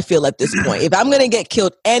I feel at this point. If I'm going to get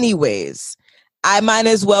killed anyways, I might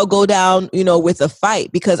as well go down, with a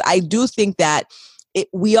fight, because I do think that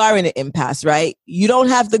we are in an impasse, right? You don't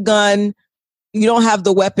have the gun, you don't have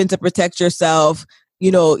the weapon to protect yourself,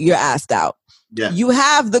 you're assed out. Yeah. You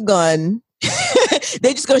have the gun,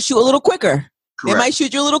 they're just going to shoot a little quicker. Correct. They might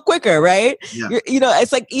shoot you a little quicker, right? Yeah.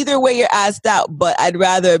 It's like either way you're assed out, but I'd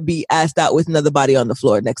rather be assed out with another body on the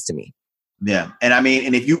floor next to me. Yeah. And I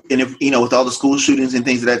mean, if with all the school shootings and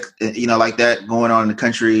things like that going on in the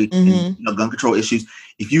country, and, gun control issues,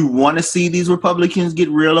 if you want to see these Republicans get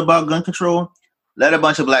real about gun control, let a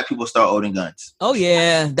bunch of black people start owning guns. Oh,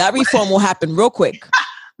 yeah. That reform will happen real quick.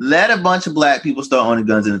 Let a bunch of black people start owning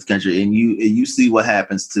guns in this country, and you see what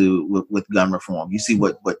happens with gun reform. You see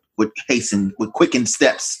what quickened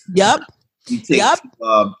steps. Yep. You take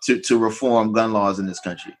to reform gun laws in this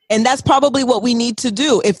country. And that's probably what we need to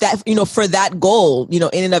do. If that, for that goal, in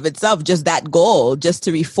and of itself, just that goal, just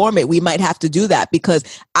to reform it, we might have to do that, because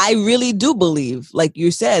I really do believe, like you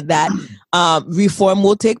said, that reform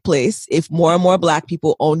will take place if more and more black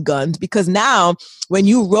people own guns. Because now when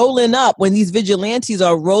these vigilantes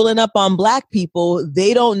are rolling up on black people,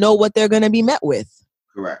 they don't know what they're going to be met with.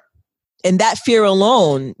 Correct. And that fear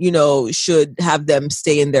alone, should have them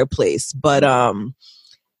stay in their place. But, and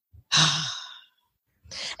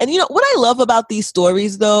what I love about these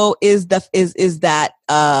stories though, is that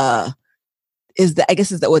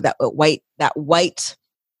white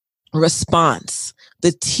response,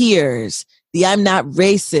 the tears, the I'm not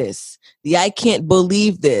racist, the I can't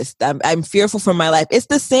believe this, I'm fearful for my life. It's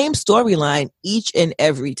the same storyline each and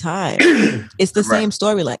every time. It's the same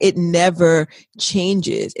storyline. It never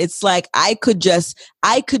changes. It's like I could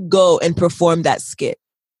go and perform that skit.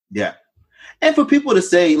 Yeah. And for people to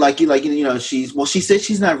say she said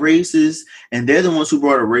she's not racist, and they're the ones who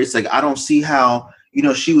brought her race. Like, I don't see how,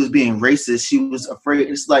 she was being racist. She was afraid.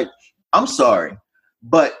 It's like, I'm sorry,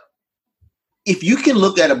 but if you can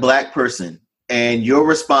look at a black person and your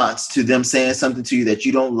response to them saying something to you that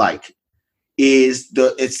you don't like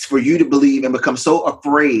it's for you to believe and become so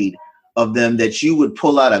afraid of them that you would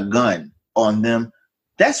pull out a gun on them,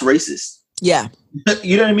 that's racist. Yeah.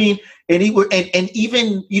 You know what I mean? And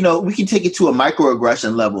even, we can take it to a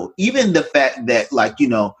microaggression level. Even the fact that,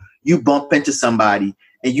 you bump into somebody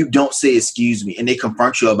and you don't say excuse me and they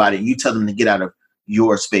confront you about it and you tell them to get out of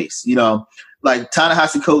your space, like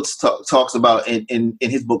Ta-Nehisi Coates talks about in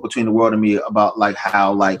his book Between the World and Me, about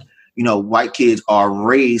how white kids are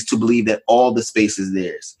raised to believe that all the space is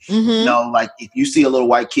theirs. If you see a little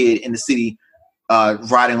white kid in the city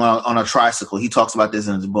riding on a tricycle, he talks about this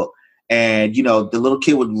in his book, and the little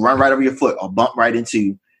kid would run right over your foot or bump right into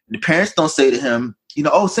you. The parents don't say to him,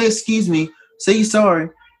 oh, say excuse me, say you're sorry.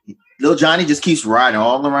 Little Johnny just keeps riding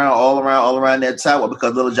all around that sidewalk,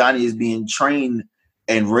 because little Johnny is being trained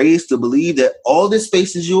and raised to believe that all this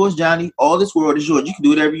space is yours, Johnny. All this world is yours. You can do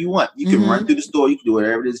whatever you want. You can run through the store. You can do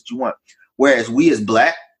whatever it is that you want. Whereas we as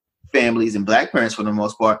black families and black parents, for the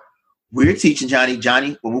most part, we're teaching Johnny, with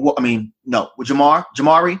Jamari, when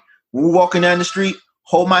we're walking down the street,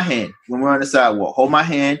 hold my hand. When we're on the sidewalk, hold my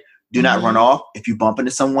hand. Do not run off. If you bump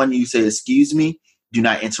into someone, you say, excuse me. Do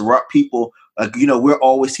not interrupt people. We're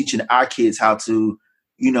always teaching our kids how to,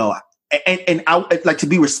 and I like to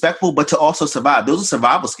be respectful, but to also survive. Those are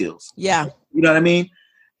survival skills. Yeah. You know what I mean?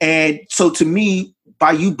 And so to me,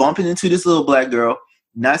 by you bumping into this little black girl,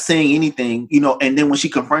 not saying anything, and then when she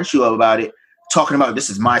confronts you about it, talking about this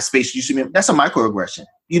is my space, you see me, that's a microaggression.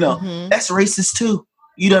 That's racist too.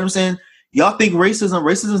 You know what I'm saying? Y'all think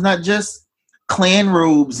racism is not just Klan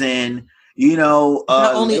robes and,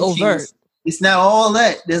 not only overt. It's not all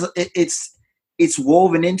that. It's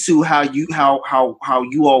woven into how you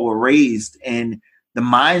all were raised, and the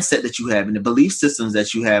mindset that you have and the belief systems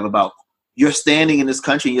that you have about your standing in this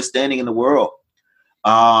country, your standing in the world.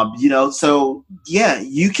 So yeah,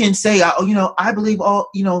 you can say, I believe all,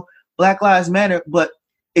 Black Lives Matter, but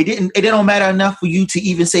it don't matter enough for you to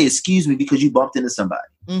even say excuse me because you bumped into somebody.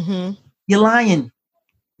 You're lying,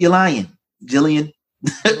 Jillian.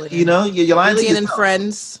 You're lying to yourself. Jillian and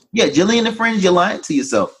friends. Yeah, Jillian and friends, you're lying to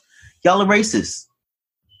yourself. Y'all are racist.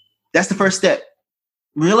 That's the first step.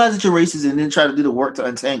 Realize that you're racist and then try to do the work to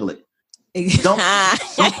untangle it. Don't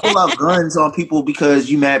pull out guns on people because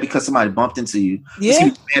you're mad because somebody bumped into you. Yeah.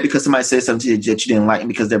 You're mad because somebody said something to you that you didn't like and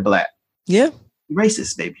because they're black. Yeah. You're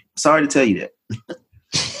racist, baby. Sorry to tell you that.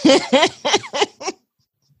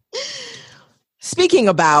 Speaking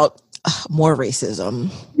about more racism.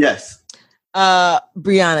 Yes.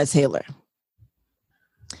 Breonna Taylor.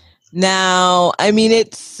 Now, I mean,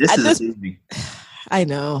 I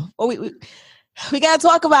know. Well, we gotta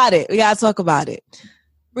talk about it.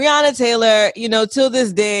 Breonna Taylor, you know, till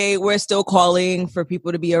this day, we're still calling for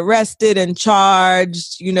people to be arrested and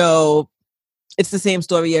charged. You know, it's the same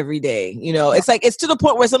story every day. You know, it's like, it's to the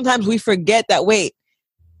point where sometimes we forget that, wait,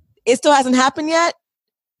 it still hasn't happened yet.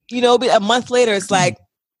 You know, but a month later, it's like,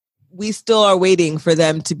 we still are waiting for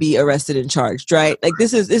them to be arrested and charged, right? Like,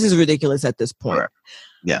 this is ridiculous at this point.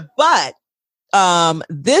 Yeah. But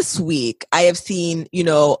this week I have seen, you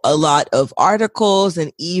know, a lot of articles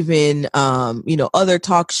and even, you know, other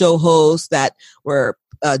talk show hosts that were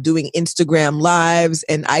doing Instagram lives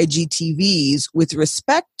and IGTVs with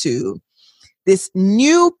respect to this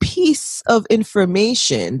new piece of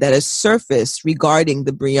information that has surfaced regarding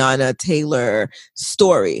the Breonna Taylor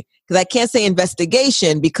story. Because I can't say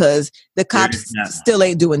investigation because the cops still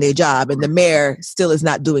ain't doing their job and the mayor still is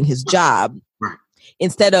not doing his job. Right.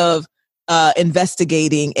 Instead of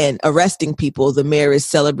investigating and arresting people, the mayor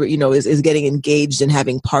is is getting engaged and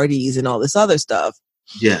having parties and all this other stuff.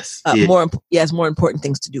 Yes. More important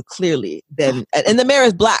things to do, clearly, than, and the mayor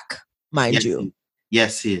is black, mind you.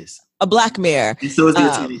 Yes, he is. A black mayor. And so is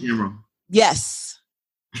the Attorney General. Yes.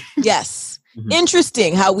 Yes. Mm-hmm.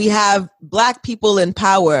 Interesting how we have black people in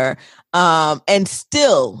power and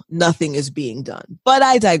still nothing is being done. But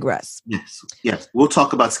I digress. Yes. We'll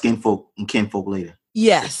talk about skinfolk and kinfolk later.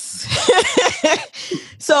 Yes.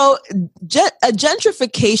 So a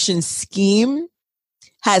gentrification scheme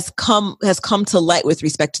has come to light with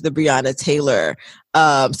respect to the Breonna Taylor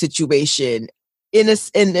situation. In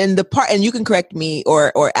the part, and you can correct me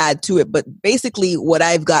or add to it, but basically what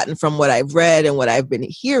I've gotten from what I've read and what I've been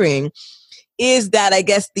hearing is that I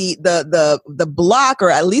guess the block, or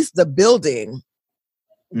at least the building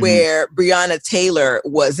where Breonna Taylor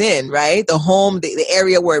was in, right? The home, the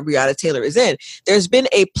area where Breonna Taylor is in, there's been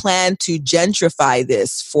a plan to gentrify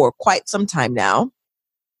this for quite some time now.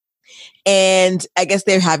 And I guess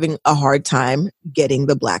they're having a hard time getting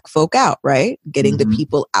the black folk out, right? Getting the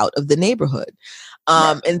people out of the neighborhood.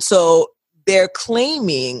 And so they're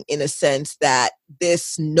claiming, in a sense, that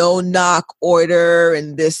this no-knock order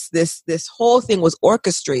and this whole thing was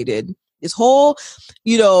orchestrated. This whole,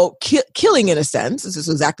 you know, killing, in a sense, this is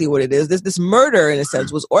exactly what it is. This murder, in a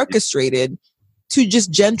sense, was orchestrated to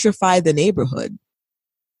just gentrify the neighborhood.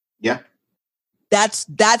 Yeah.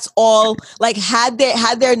 That's all. Like, had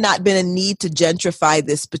there not been a need to gentrify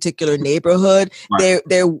this particular neighborhood,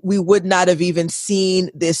 we would not have even seen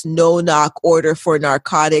this no-knock order for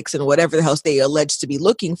narcotics and whatever the hell they alleged to be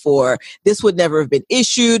looking for. This would never have been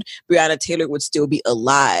issued. Breonna Taylor would still be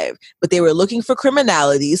alive. But they were looking for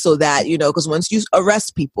criminality so that, you know, because once you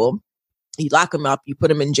arrest people, you lock them up, you put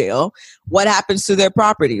them in jail. What happens to their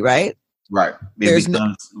property, right? Right. It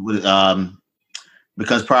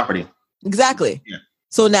becomes property. Exactly. Yeah.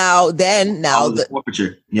 So now the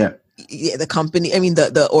forfeiture. Yeah. Yeah, the company, I mean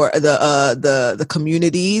the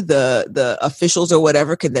community, the officials or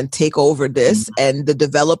whatever can then take over this, and the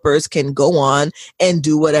developers can go on and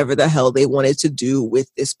do whatever the hell they wanted to do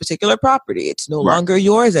with this particular property. It's no longer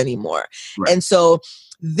yours anymore. Right. And so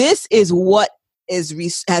this is what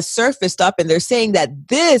has surfaced up, and they're saying that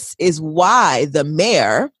this is why the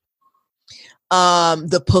mayor,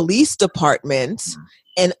 the police department,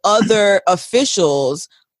 and other officials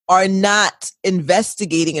are not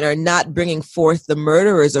investigating and are not bringing forth the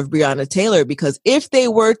murderers of Breonna Taylor, because if they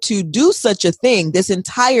were to do such a thing, this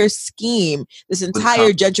entire scheme, this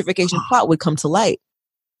entire gentrification plot would come to light.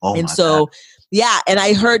 Oh, and so, God. Yeah. And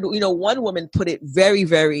I heard, you know, one woman put it very,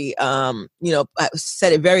 very,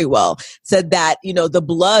 said it very well, said that, you know, the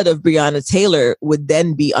blood of Breonna Taylor would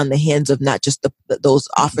then be on the hands of not just those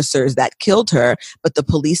officers that killed her, but the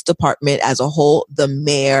police department as a whole, the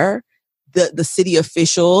mayor, the city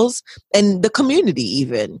officials, and the community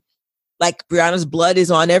even. Like, Breonna's blood is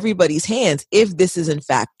on everybody's hands if this is in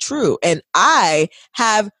fact true. And I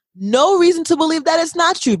have no reason to believe that it's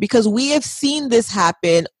not true, because we have seen this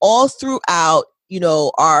happen all throughout, you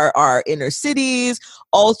know, our inner cities,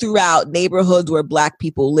 all throughout neighborhoods where black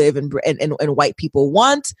people live and white people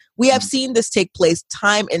want. We have seen this take place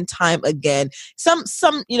time and time again. Some,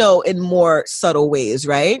 you know, in more subtle ways,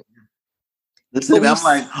 right? Listen, I'm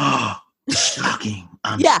like, oh, shocking.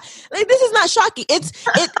 Yeah, like, this is not shocking.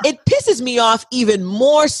 It pisses me off even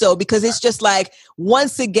more so, because it's just like,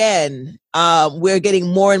 once again, we're getting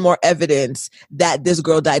more and more evidence that this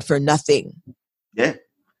girl died for nothing. Yeah,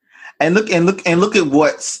 and look at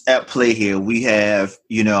what's at play here. We have,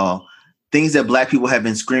 you know, things that black people have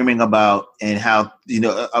been screaming about, and how, you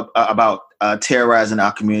know, about terrorizing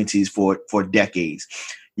our communities for decades.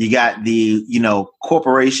 You got the, you know,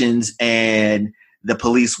 corporations and the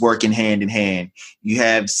police working hand in hand. You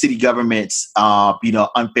have city governments, you know,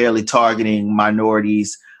 unfairly targeting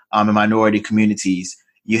minorities and minority communities.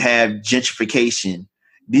 You have gentrification.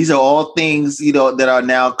 These are all things, that are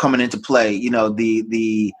now coming into play.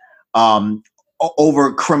 The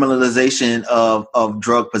over criminalization of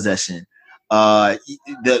drug possession, the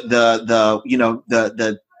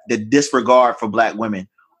disregard for Black women.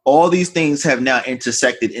 All these things have now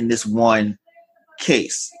intersected in this one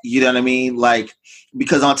case. You know what I mean? Like,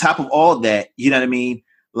 because on top of all that, you know what I mean?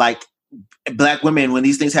 Like, Black women, when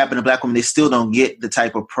these things happen to Black women, they still don't get the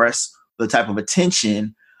type of press, the type of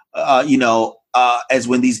attention, as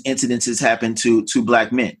when these incidences happen to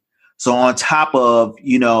Black men. So on top of,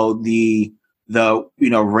 the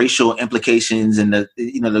racial implications and the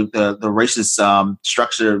racist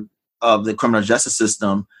structure of the criminal justice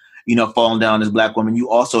system, falling down as Black women, you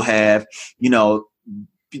also have,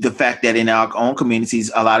 the fact that in our own communities,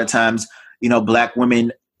 a lot of times, Black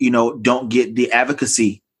women, don't get the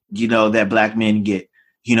advocacy, that Black men get,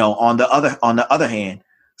 on the other hand.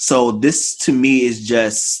 So this to me is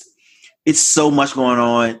just, it's so much going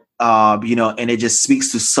on, and it just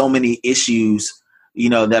speaks to so many issues,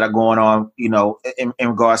 that are going on, in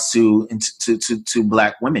regards to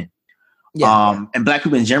Black women, and Black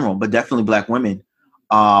people in general, but definitely Black women.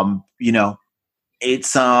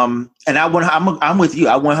 It's and I'm with you.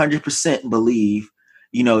 I 100% believe,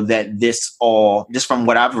 that this all, just from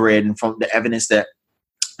what I've read and from the evidence that,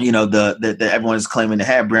 that everyone is claiming to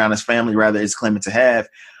have, Breonna's family rather is claiming to have,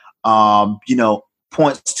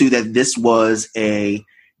 points to that this was a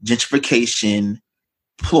gentrification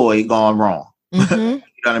ploy gone wrong. Mm-hmm. You know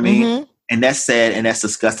what I mean? Mm-hmm. And that's sad and that's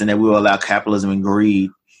disgusting that we will allow capitalism and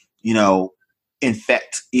greed,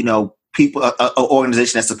 infect, people, an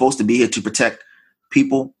organization that's supposed to be here to protect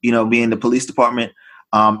people, being the police department,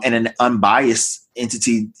 and an unbiased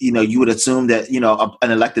entity. You would assume that,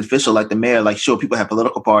 an elected official like the mayor, like, sure, people have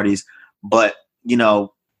political parties, but,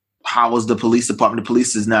 how is the police department? The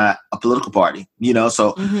police is not a political party,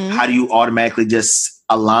 so how do you automatically just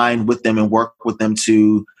align with them and work with them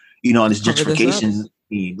to, on this gentrification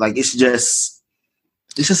scheme? Like, it's just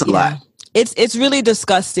a lot. It's really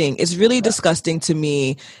disgusting. It's really disgusting to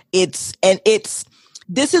me.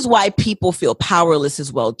 This is why people feel powerless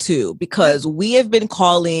as well, too, because we have been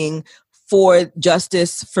calling for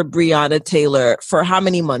justice for Breonna Taylor for how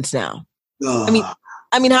many months now? I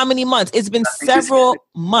mean, how many months? It's been several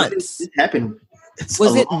months. It happened.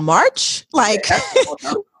 Was it March? Like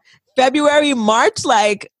February, March?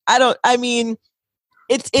 Like,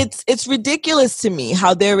 it's ridiculous to me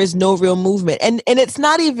how there is no real movement. And it's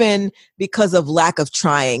not even because of lack of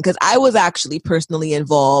trying, because I was actually personally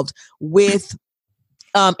involved with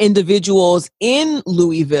individuals in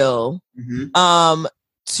Louisville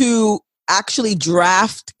to actually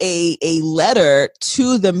draft a letter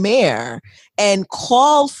to the mayor and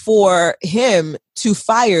call for him to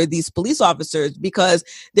fire these police officers, because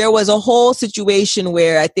there was a whole situation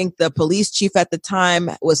where I think the police chief at the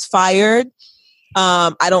time was fired.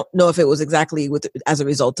 I don't know if it was exactly as a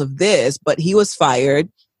result of this, but he was fired,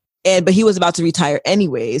 but he was about to retire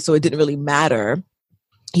anyway, so it didn't really matter.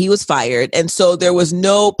 He was fired. And so there was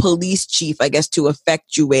no police chief, I guess, to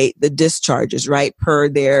effectuate the discharges, right, per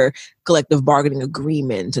their collective bargaining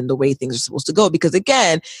agreement and the way things are supposed to go. Because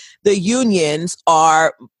again, the unions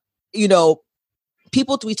are,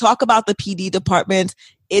 people, we talk about the PD department,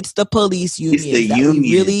 it's the police unions that we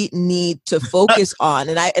really need to focus on.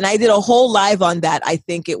 And I did a whole live on that. I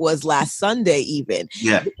think it was last Sunday even.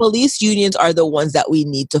 Yeah. The police unions are the ones that we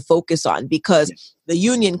need to focus on, because the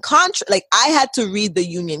union contract, like, I had to read the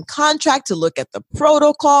union contract to look at the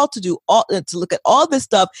protocol, to look at all this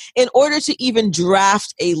stuff in order to even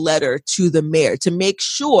draft a letter to the mayor to make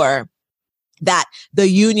sure that the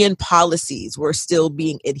union policies were still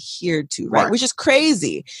being adhered to, right? Which is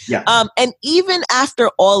crazy. Yeah. And even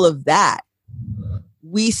after all of that,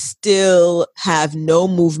 we still have no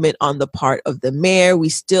movement on the part of the mayor. We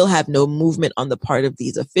still have no movement on the part of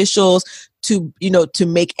these officials to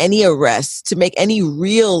make any arrests, to make any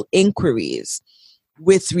real inquiries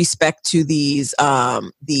with respect to these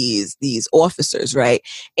officers, right?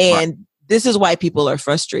 And this is why people are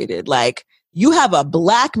frustrated. Like, you have a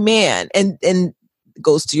Black man, and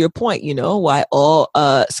goes to your point, why all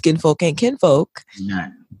skin folk ain't kinfolk. Yeah.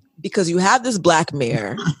 Because you have this Black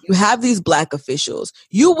mayor, you have these Black officials.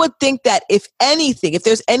 You would think that if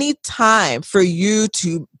there's any time for you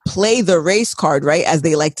to play the race card, right, as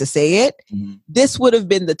they like to say it, this would have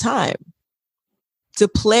been the time to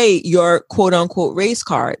play your quote unquote race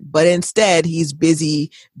card. But instead, he's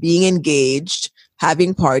busy being engaged,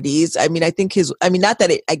 having parties. I mean,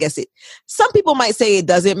 some people might say it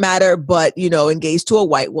doesn't matter, but, engaged to a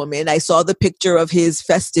white woman. I saw the picture of his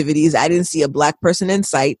festivities. I didn't see a Black person in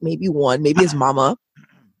sight, maybe one, maybe his mama.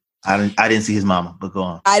 I didn't see his mama, but go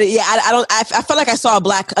on. I felt like I saw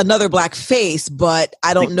another black face, but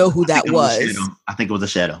I don't know who that was. I think it was a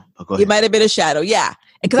shadow. It might have been a shadow. Yeah.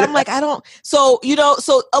 Because I'm like, so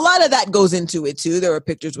a lot of that goes into it too. There were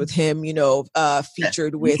pictures with him,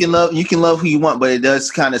 featured with. You can love who you want, but it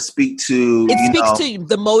does kind of speak to. It speaks to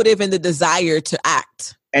the motive and the desire to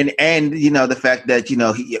act. And the fact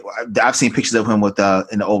that I've seen pictures of him with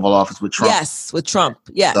in the Oval Office with Trump. Yes, with Trump.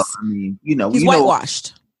 Yes. So, I mean, he's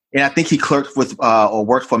whitewashed. And I think he clerked with or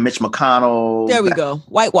worked for Mitch McConnell. There we go.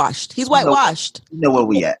 Whitewashed. He's whitewashed. You know where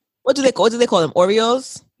we at? What do they call them?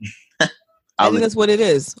 Oreos? I think that's what it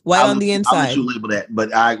is. White on the inside. I'll let you label that,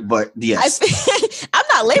 but yes. I'm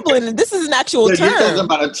not labeling it. This is an actual term. You're talking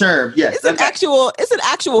about a term. Yes. It's an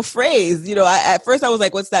actual phrase. At first I was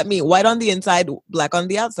like, what's that mean? White on the inside, black on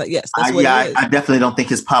the outside. Yes, that's what it is. I definitely don't think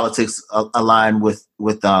his politics align with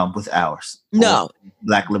ours. No.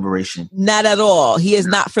 Black liberation. Not at all. He is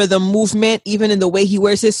not for the movement. Even in the way he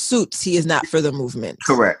wears his suits, he is not for the movement.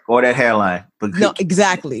 Correct. Or that hairline. But no,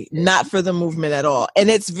 exactly. Not for the movement at all. And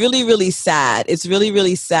it's really, really sad. It's really,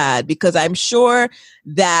 really sad because I'm sure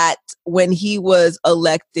that when he was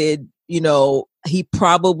elected, he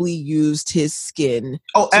probably used his skin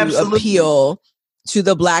to appeal to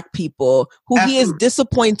the black people who he is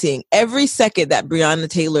disappointing every second that Breonna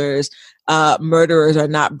Taylor's murderers are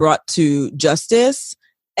not brought to justice.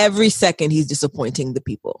 Every second he's disappointing the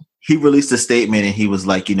people. He released a statement and he was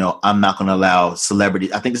like, I'm not going to allow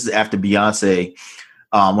celebrities. I think this is after Beyonce.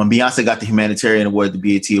 When Beyonce got the humanitarian award, the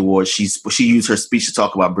BET award, she used her speech to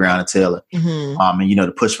talk about Breonna Taylor, and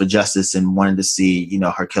to push for justice and wanted to see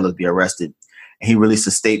her killers be arrested. And he released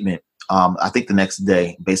a statement. I think the next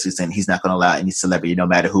day, basically saying he's not going to allow any celebrity, no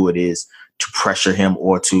matter who it is, to pressure him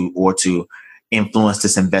or to influence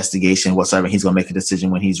this investigation whatsoever. He's going to make a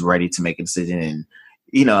decision when he's ready to make a decision. And,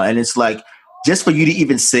 and it's like, just for you to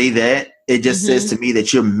even say that, it just says to me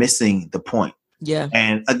that you're missing the point. Yeah.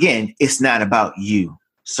 And again, it's not about you,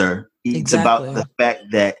 sir. It's about the fact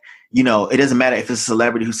that, it doesn't matter if it's a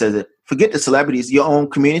celebrity who says it. Forget the celebrities. Your own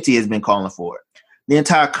community has been calling for it. The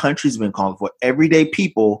entire country's been calling for it. Everyday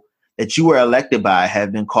people that you were elected by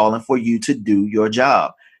have been calling for you to do your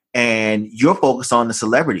job. And you're focused on the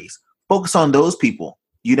celebrities. Focus on those people,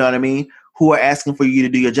 you know what I mean, who are asking for you to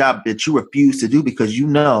do your job that you refuse to do because you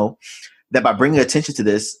know that by bringing attention to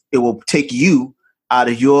this, it will take you out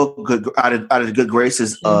of the good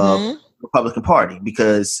graces of the Republican Party.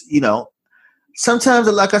 Because, sometimes,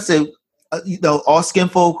 like I said, all skin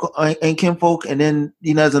folk ain't kinfolk. And then,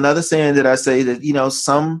 there's another saying that I say that,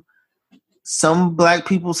 some black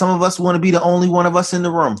people, some of us want to be the only one of us in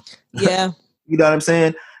the room. Yeah. You know what I'm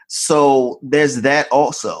saying? So there's that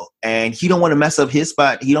also. And he don't want to mess up his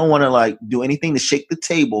spot. He don't want to do anything to shake the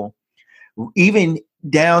table, even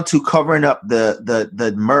down to covering up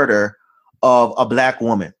the murder of a black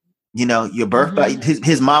woman. Your birth,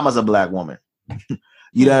 his mama's a black woman.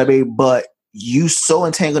 You know what I mean? But you so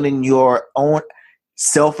entangled in your own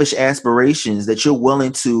selfish aspirations that you're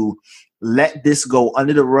willing to let this go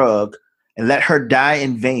under the rug and let her die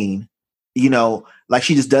in vain, like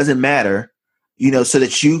she just doesn't matter. So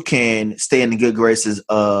that you can stay in the good graces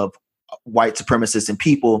of white supremacists and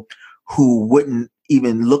people who wouldn't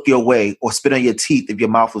even look your way or spit on your teeth if your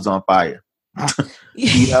mouth was on fire.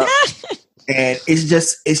 And it's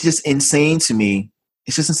just insane to me.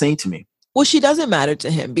 It's just insane to me. Well, she doesn't matter to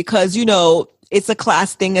him because, it's a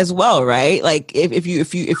class thing as well, right? Like if you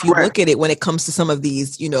look at it when it comes to some of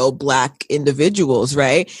these, black individuals,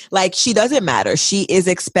 right? Like she doesn't matter. She is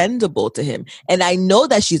expendable to him. And I know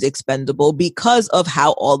that she's expendable because of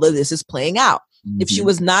how all of this is playing out. If she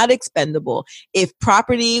was not expendable, if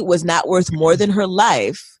property was not worth more than her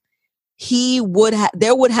life,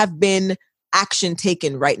 there would have been action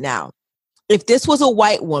taken right now. If this was a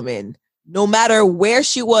white woman, no matter where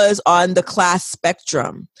she was on the class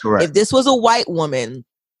spectrum, correct. If this was a white woman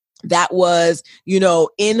that was,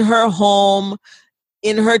 in her home,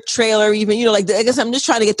 in her trailer, even, I guess I'm just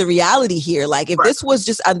trying to get the reality here. Like if this was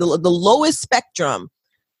just on the lowest spectrum,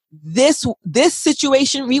 this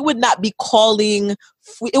situation, we would not be calling,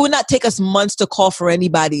 it would not take us months to call for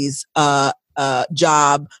anybody's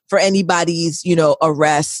job, for anybody's,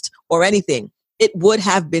 arrest or anything. It would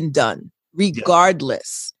have been done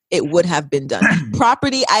regardless. It would have been done.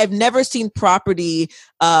 Property, I have never seen property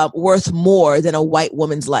worth more than a white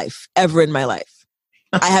woman's life ever in my life.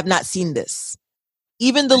 I have not seen this.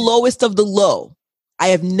 Even the lowest of the low, I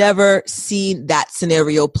have never seen that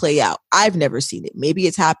scenario play out. I've never seen it. Maybe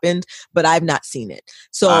it's happened, but I've not seen it.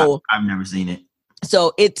 So I've never seen it.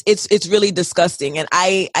 So it's really disgusting. And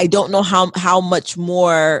I don't know how much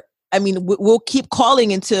more I mean, we'll keep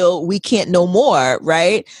calling until we can't no more,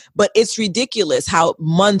 right? But it's ridiculous how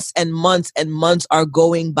months and months and months are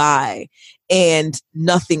going by and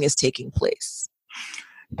nothing is taking place.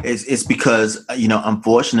 It's because,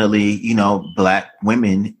 unfortunately, Black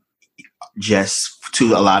women, just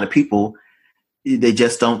to a lot of people, they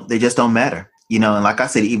just don't matter, and like I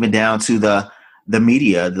said, even down to the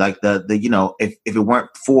media, like if it weren't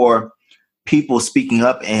for people speaking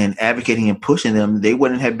up and advocating and pushing them, they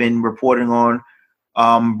wouldn't have been reporting on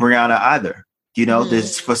Breonna either.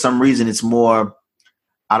 There's, for some reason, it's more,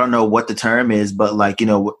 I don't know what the term is, but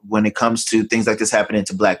when it comes to things like this happening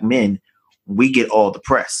to Black men, we get all the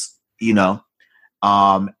press, and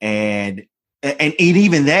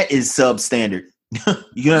even that is substandard.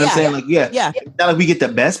 You know what I'm saying? Like, it's not like we get the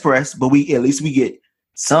best press, but at least we get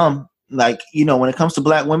some. Like, when it comes to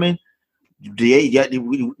Black women, they got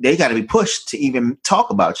to be pushed to even talk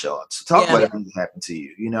about y'all, to talk about everything that happened to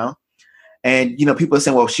you, And people are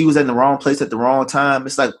saying, well, she was in the wrong place at the wrong time.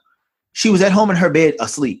 It's like she was at home in her bed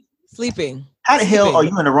sleeping. How the hell are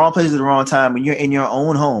you in the wrong place at the wrong time when you're in your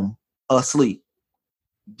own home asleep?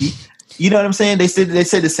 You know what I'm saying? They said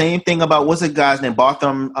the same thing about, what's the guy's name?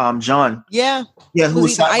 Bartham John. Yeah. Yeah, who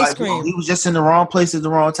was eating ice cream. He was just in the wrong place at the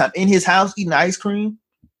wrong time. In his house eating ice cream.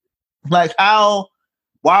 Like, why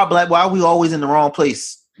are we always in the wrong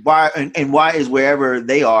place? Why and why is wherever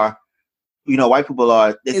they are, white people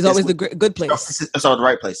are, it's always the good place. It's all the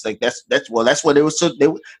right place. Like that's what they were. So they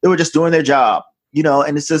were just doing their job,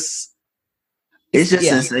 and it's just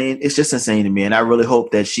insane. It's just insane to me, and I really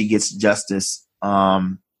hope that she gets justice.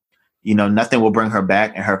 Nothing will bring her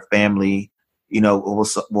back, and her family,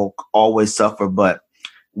 will always suffer. But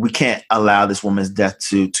we can't allow this woman's death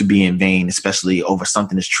to be in vain, especially over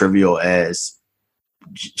something as trivial as,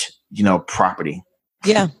 property.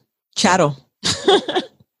 Yeah, chattel.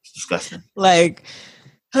 Disgusting. Like,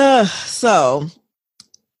 so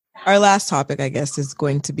our last topic, I guess, is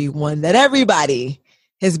going to be one that everybody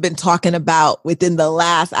has been talking about within the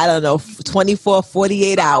last, 24,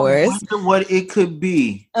 48 hours. I wonder what it could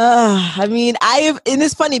be. And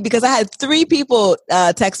it's funny because I had 3 people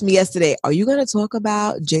text me yesterday, are you going to talk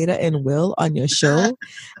about Jada and Will on your show?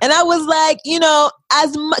 And I was like,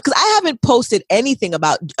 because I haven't posted anything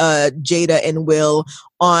about Jada and Will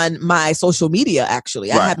on my social media,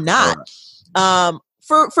 actually. Right, I have not. Right.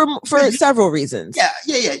 For several reasons. Yeah.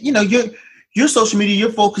 Your social media,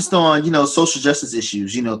 you're focused on, social justice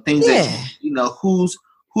issues, things that,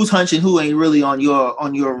 who's hunching, who ain't really on your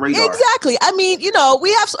radar. Exactly. We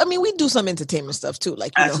do some entertainment stuff too.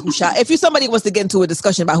 Like, who shot, if somebody wants to get into a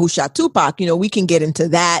discussion about who shot Tupac, we can get into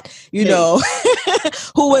that, who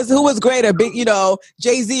was greater, big,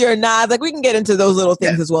 Jay-Z or Nas, like we can get into those little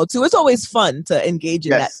things as well too. It's always fun to engage in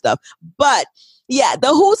that stuff. But yeah, the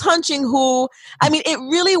who's hunching who, it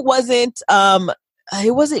really wasn't,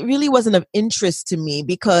 wasn't of interest to me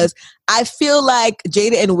because I feel like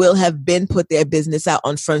Jada and Will have been put their business out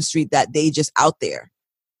on Front Street that they just out there.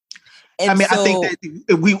 And I think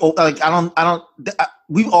that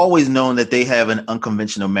we've always known that they have an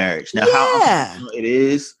unconventional marriage. Now, how it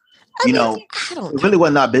is, it really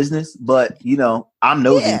wasn't our business, but I'm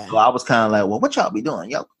nosy, so I was kind of like, well, what y'all be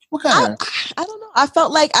doing? Yo, what kind of? I don't know. I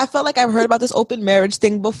felt like I've heard about this open marriage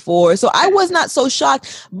thing before, so I was not so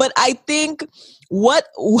shocked. But I think what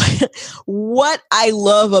I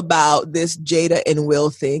love about this Jada and Will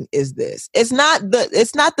thing is this. It's not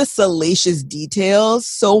the salacious details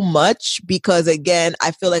so much because, again,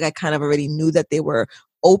 I feel like I kind of already knew that they were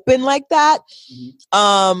open like that.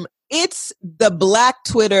 Mm-hmm. It's the Black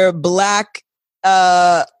Twitter, Black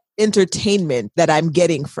entertainment that I'm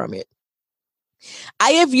getting from it.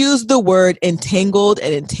 I have used the word entangled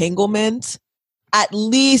and entanglement at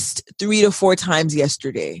least 3 to 4 times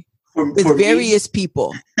yesterday with various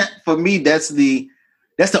people. For me, that's the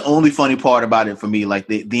only funny part about it for me. Like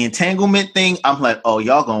the entanglement thing, I'm like, oh,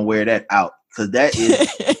 y'all gonna wear that out because that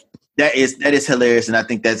is hilarious, and I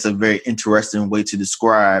think that's a very interesting way to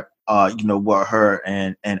describe what her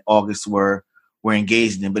and August were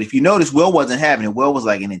engaged in. But if you notice, Will wasn't having it. Will was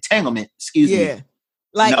like an entanglement. Excuse me.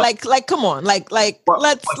 Like, come on,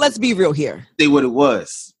 let's be real here. Say what it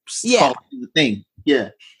was. Yeah, the thing. Yeah.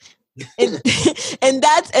 and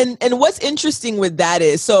that's what's interesting with that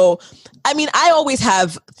is, so I always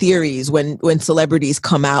have theories when celebrities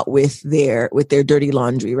come out with their dirty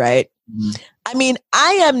laundry, right? Mm-hmm.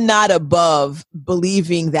 I am not above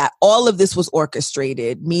believing that all of this was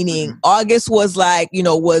orchestrated, meaning August was like,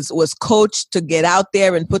 was coached to get out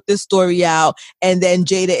there and put this story out, and then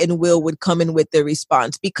Jada and Will would come in with their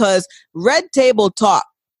response, because Red Table Talk,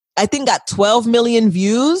 I think, got 12 million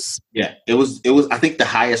views. Yeah, it was I think the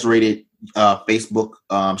highest rated Facebook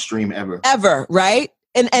stream ever. Ever, right?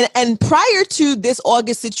 And prior to this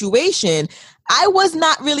August situation, I was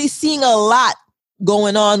not really seeing a lot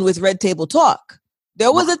going on with Red Table Talk.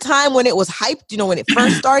 There was a time when it was hyped, when it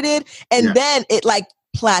first started, and then it like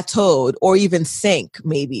plateaued or even sank,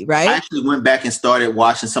 maybe, right? I actually went back and started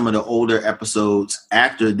watching some of the older episodes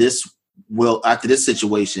after this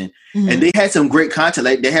situation, and they had some great content.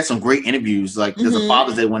 Like, they had some great interviews. Like, there's a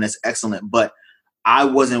Father's Day one that's excellent, but I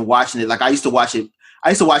wasn't watching it. Like, I used to watch it,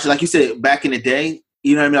 like you said, back in the day.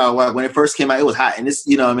 You know what I mean? Like, when it first came out, it was hot, and this,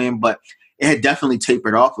 you know what I mean? But it had definitely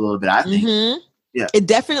tapered off a little bit, I think. Yeah, it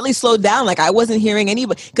definitely slowed down. Like, I wasn't hearing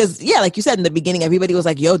anybody, because like you said in the beginning, everybody was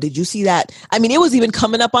like, "Yo, did you see that?" I mean, it was even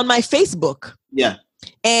coming up on my Facebook. Yeah,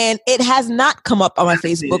 and it has not come up on my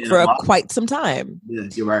Facebook for quite some time. Yeah,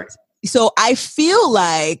 you're right. So I feel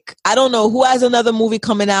like, I don't know who has another movie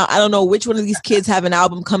coming out. I don't know which one of these kids have an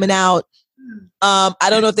album coming out. I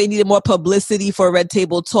don't know if they needed more publicity for Red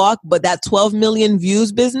Table Talk, but that 12 million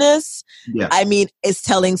views business, I mean, it's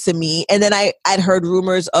telling to me. And then I'd heard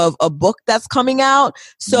rumors of a book that's coming out.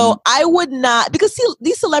 So I would not, because see,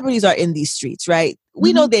 these celebrities are in these streets, right?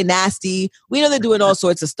 We know they're nasty. We know they're doing all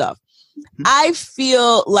sorts of stuff. I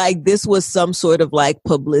feel like this was some sort of like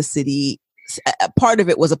publicity. Part of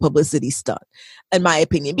it was a publicity stunt, in my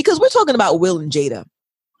opinion, because we're talking about Will and Jada.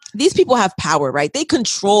 These people have power, right? They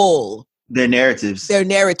control their narratives.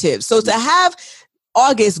 So to have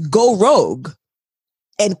August go rogue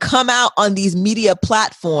and come out on these media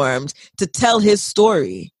platforms to tell his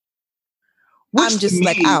story, I'm just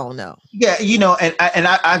like, I don't know. Yeah, and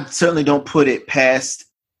I certainly don't put it past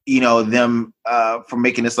them for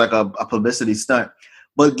making this like a publicity stunt.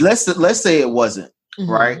 But let's say it wasn't,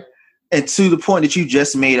 right? And to the point that you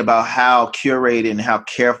just made about how curated and how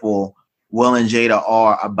careful Will and Jada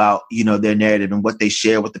are about, their narrative and what they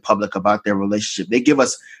share with the public about their relationship. They give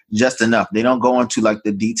us just enough. They don't go into like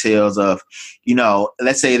the details of,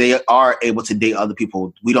 let's say they are able to date other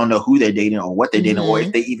people. We don't know who they're dating or what they're dating or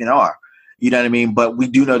if they even are. You know what I mean? But we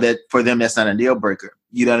do know that for them, that's not a deal breaker.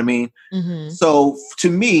 You know what I mean? So to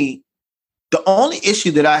me, the only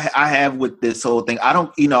issue that I have with this whole thing, I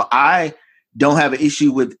don't have an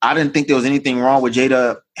issue with, I didn't think there was anything wrong with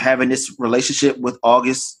Jada having this relationship with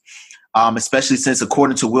August, especially since,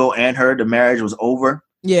 according to Will and her, the marriage was over.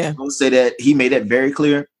 Yeah. I'll say that he made that very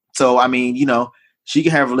clear. So, I mean, she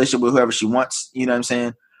can have a relationship with whoever she wants, you know what I'm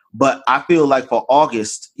saying? But I feel like for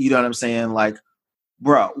August, you know what I'm saying? Like,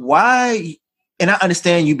 bro, why? And I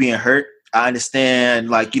understand you being hurt. I understand,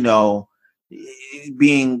 like,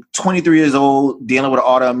 being 23 years old, dealing with an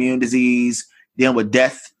autoimmune disease, dealing with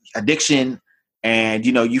death, addiction, and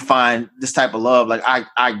you find this type of love. Like,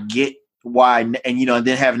 I get why, and and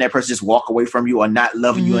then having that person just walk away from you or not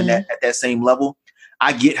loving you at that same level.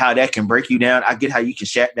 I get how that can break you down. I get how you can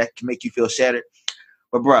that can make you feel shattered.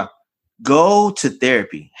 But bruh, go to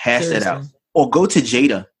therapy, hash that out, or go to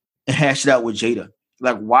Jada and hash it out with Jada.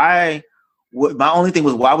 Like, why? My only thing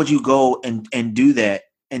was, why would you go and do that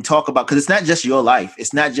and talk about? Because it's not just your life.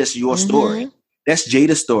 It's not just your story. That's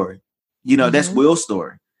Jada's story. That's Will's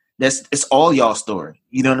story. It's all y'all's story.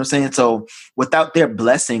 You know what I'm saying? So without their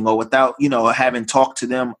blessing or without, having talked to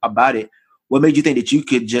them about it, what made you think that you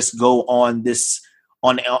could just go on this,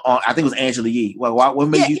 on I think it was Angela Yee. Well, what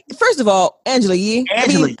made you? First of all, Angela Yee.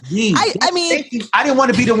 Angela Yee. I mean, I didn't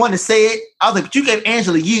want to be the one to say it. I was like, but you gave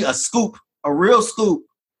Angela Yee a scoop, a real scoop.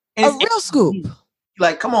 A real scoop.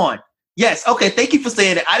 Like, come on. Yes. Okay. Thank you for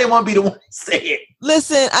saying it. I didn't want to be the one to say it.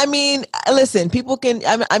 Listen, people can,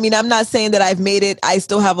 I'm not saying that I've made it. I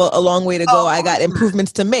still have a long way to go. I got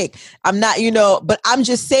improvements to make. I'm not, but I'm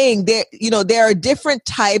just saying there are different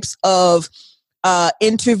types of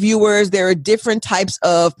interviewers. There are different types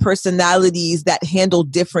of personalities that handle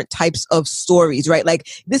different types of stories, right? Like,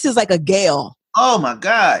 this is like a Gayle. Oh my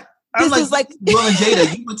God. This is like Will and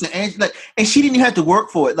Jada. You went to Angela, and she didn't even have to work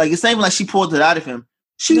for it. Like, it's not even like she pulled it out of him.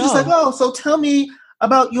 She was just like, oh, so tell me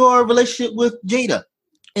about your relationship with Jada.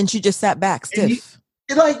 And she just sat back stiff.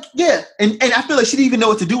 And I feel like she didn't even know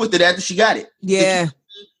what to do with it after she got it. Yeah.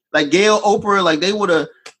 Like Gayle, Oprah, like they would have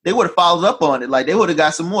followed up on it. Like, they would have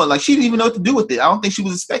got some more. Like, she didn't even know what to do with it. I don't think she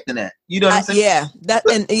was expecting that. You know what I'm saying?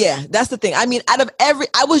 Yeah. That's the thing. I mean,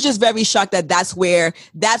 I was just very shocked that that's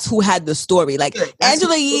who had the story. Like,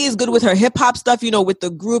 Angela Yee is good with her hip hop stuff, with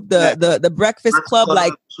the group, the Breakfast Club.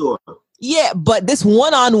 Like, sure. Yeah, but this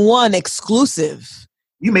one-on-one exclusive.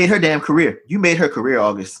 You made her damn career. You made her career,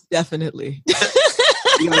 August. Definitely.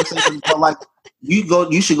 You know what I'm saying? But like,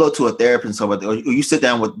 you should go to a therapist or you sit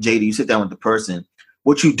down with Jada, you sit down with the person.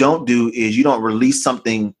 What you don't do is you don't release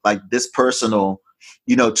something like this personal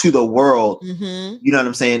to the world. Mm-hmm. You know what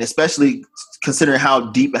I'm saying? Especially considering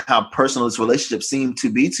how deep and how personal this relationship seemed to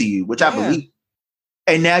be to you, which I believe.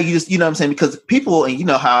 And now you just, you know what I'm saying? Because people, and you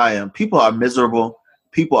know how I am, people are miserable,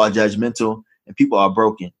 people are judgmental, and people are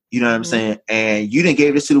broken. You know what I'm saying? And you didn't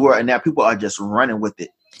give this to the world, and now people are just running with it.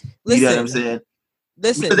 You know what I'm saying?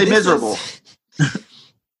 Listen, because they're miserable.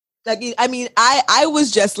 Like, I mean, I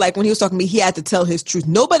was just like, when he was talking to me, he had to tell his truth.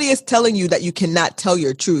 Nobody is telling you that you cannot tell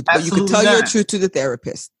your truth, but you can tell your truth to the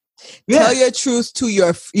therapist. Yeah. Tell your truth to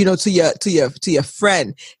your, to your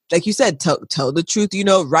friend. Like you said, tell the truth,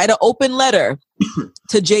 write an open letter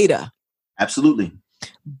to Jada. Absolutely.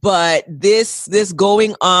 But this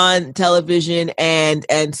going on television and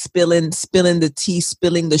spilling the tea,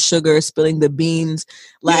 spilling the sugar, spilling the beans,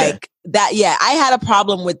 like that. Yeah, I had a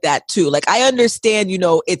problem with that too. Like, I understand,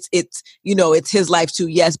 it's his life too.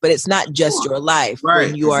 Yes, but it's not just your life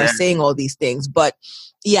when you are saying all these things. But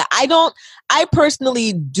yeah, I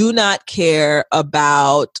personally do not care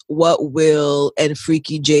about what Will and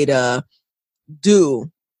Freaky Jada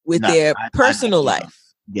do with their personal life.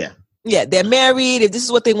 Yeah. Yeah, they're married. If this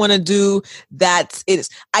is what they want to do, that's it.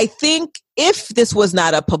 I think if this was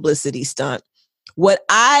not a publicity stunt, what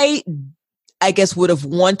I guess would have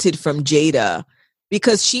wanted from Jada,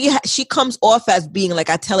 because she comes off as being like,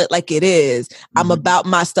 I tell it like it is. Mm-hmm. I'm about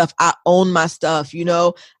my stuff. I own my stuff.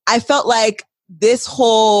 I felt like this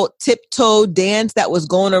whole tiptoe dance that was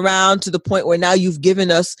going around to the point where now you've given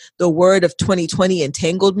us the word of 2020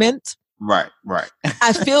 entanglement. Right.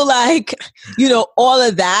 I feel like, all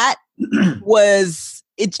of that was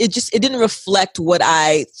it didn't reflect what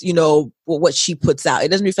what she puts out. It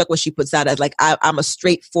doesn't reflect what she puts out as like, I'm a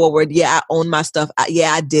straightforward, I own my stuff.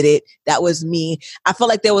 I did it. That was me. I felt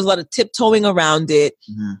like there was a lot of tiptoeing around it.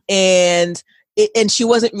 Mm-hmm. And she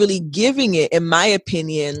wasn't really giving it, in my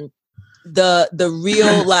opinion, the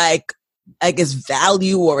real like, I guess,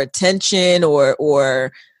 value or attention or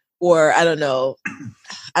I don't know.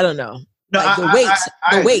 No, like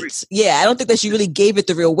the weight. Yeah, I don't think that she really gave it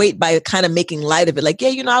the real weight by kind of making light of it. Like,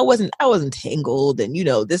 I wasn't tangled, and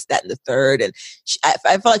this, that, and the third. And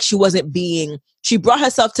I felt like she brought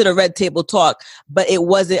herself to the red table talk, but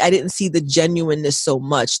I didn't see the genuineness so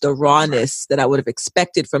much, the rawness that I would have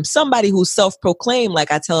expected from somebody who's self-proclaimed,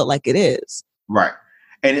 like, I tell it like it is. Right.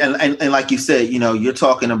 And like you said, you're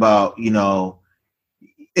talking about,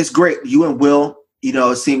 it's great. You and Will,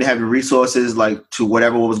 seem to have the resources, like, to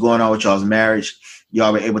whatever was going on with y'all's marriage.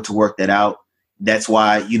 Y'all were able to work that out. That's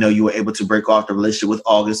why, you were able to break off the relationship with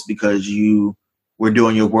August, because you were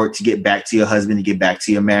doing your work to get back to your husband, to get back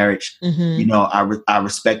to your marriage. Mm-hmm. I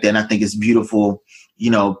respect that. And I think it's beautiful.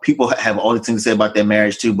 People have all the things to say about their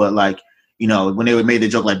marriage too, but like, when they made the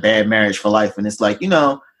joke, like, bad marriage for life. And it's like,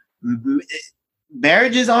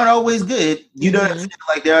 marriages aren't always good. You know what I'm saying?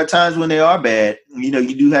 Like, there are times when they are bad.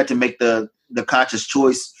 You do have to make the conscious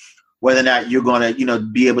choice whether or not you're going to,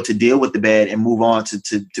 be able to deal with the bad and move on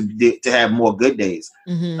to have more good days.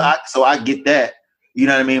 Mm-hmm. So I get that, you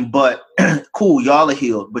know what I mean? But cool, y'all are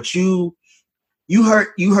healed. But you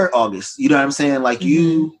hurt August. You know what I'm saying? Like,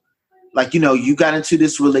 you got into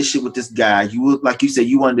this relationship with this guy. You were, like you said,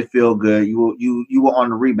 you wanted to feel good. You were on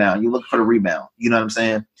the rebound. You looked for the rebound. You know what I'm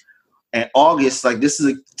saying? And August, like, this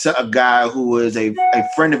is a guy who is a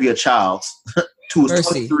friend of your child's, who was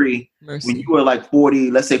 23 when you were like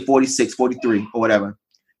 40, let's say 46, 43 or whatever,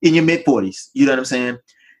 in your mid 40s. You know what I'm saying?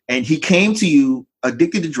 And he came to you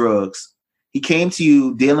addicted to drugs. He came to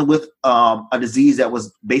you dealing with a disease that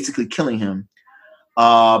was basically killing him.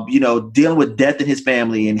 Dealing with death in his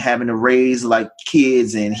family and having to raise like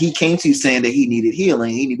kids. And he came to you saying that he needed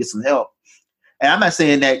healing. He needed some help. And I'm not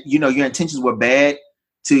saying that, your intentions were bad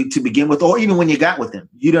to begin with, or even when you got with him.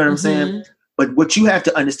 You know what I'm saying? But what you have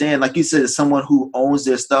to understand, like you said, as someone who owns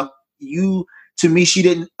their stuff, to me,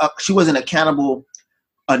 she wasn't accountable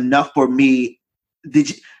enough for me.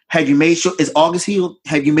 Have you made sure, is August healed?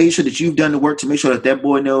 Have you made sure that you've done the work to make sure that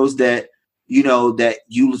boy knows that, that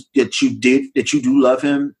you do love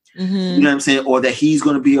him? Mm-hmm. You know what I'm saying? Or that he's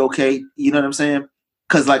going to be okay. You know what I'm saying?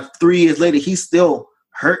 Because like 3 years later, he's still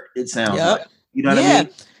hurt, it sounds like. You know what I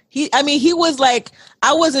mean? He was like,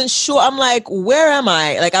 I wasn't sure. I'm like, where am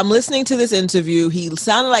I? Like, I'm listening to this interview. He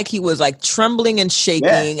sounded like he was like trembling and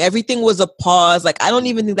shaking. Yeah. Everything was a pause. Like, I don't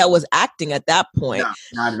even think that was acting at that point. No,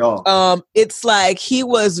 not at all. It's like he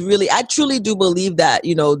was really, I truly do believe that,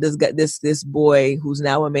 this boy who's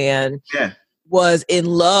now a man was in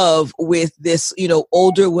love with this,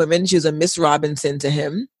 older woman. She was a Miss Robinson to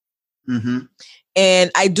him. Mm-hmm.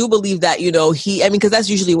 And I do believe that, because that's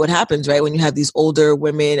usually what happens, right? When you have these older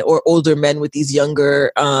women or older men with these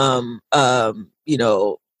younger,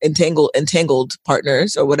 entangled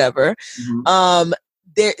partners or whatever. Mhm.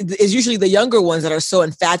 There is usually the younger ones that are so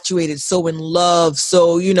infatuated, so in love,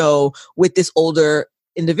 so, with this older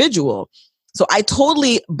individual. So I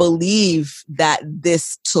totally believe that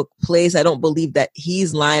this took place. I don't believe that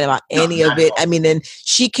he's lying about any of it. I mean, and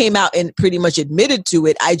she came out and pretty much admitted to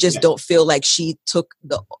it. I just don't feel like she took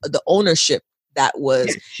the ownership that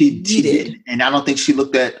was she needed. did. And I don't think she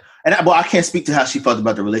looked at, I can't speak to how she felt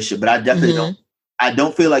about the relationship, but I definitely I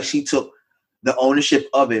don't feel like she took the ownership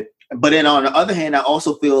of it. But then on the other hand, I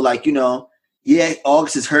also feel like,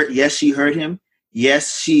 August is hurt. Yes, she hurt him.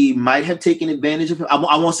 Yes, she might have taken advantage of him.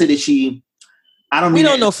 I won't say that she, we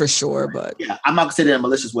don't know for sure, but yeah, I'm not gonna say that in a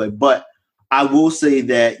malicious way, but I will say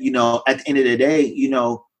that, at the end of the day,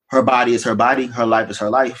 her body is her body, her life is her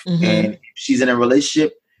life. And if she's in a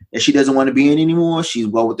relationship that she doesn't want to be in anymore, she's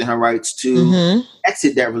well within her rights to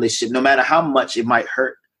exit that relationship, no matter how much it might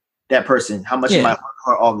hurt that person, how much it might hurt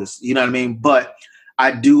her August. You know what I mean? But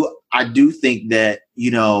I do think that,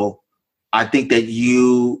 I think that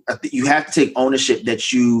you have to take ownership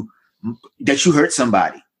that you hurt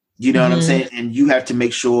somebody. You know what I'm saying? And you have to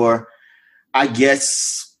make sure, I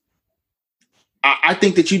guess, I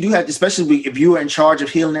think that you do have to, especially if you are in charge of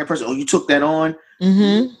healing that person or you took that on,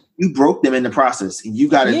 you broke them in the process. And you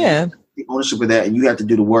got to take ownership of that. And you have to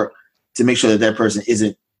do the work to make sure that person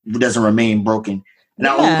doesn't remain broken. And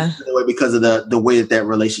I only because of the way that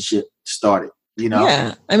relationship started.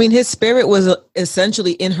 Yeah. I mean, his spirit was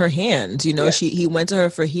essentially in her hands. He went to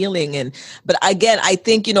her for healing. But again, I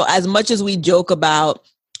think, as much as we joke about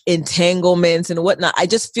entanglements and whatnot, I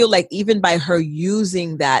just feel like even by her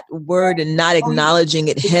using that word and not acknowledging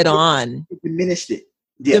it head on, it diminished it.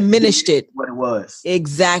 Yeah, diminished it. What it was.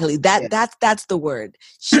 Exactly. That's the word.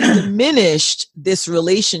 She diminished this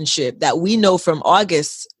relationship that we know from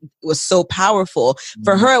August was so powerful.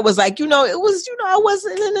 For her, it was like, it was, I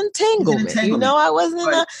wasn't in an entanglement. I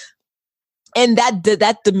wasn't and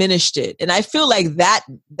that diminished it. And I feel like that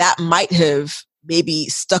might have maybe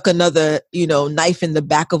stuck another, knife in the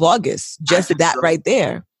back of August. Just that right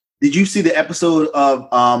there. Did you see the episode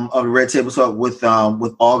of Red Table Talk with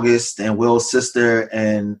August and Will's sister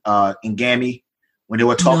and Gammy when they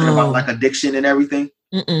were talking about like addiction and everything?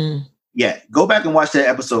 Yeah, go back and watch that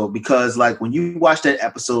episode because like when you watch that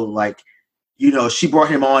episode, like she brought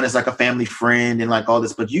him on as like a family friend and like all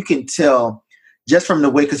this, but you can tell just from the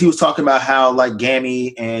way because he was talking about how like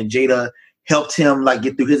Gammy and Jada helped him like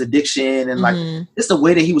get through his addiction and like just the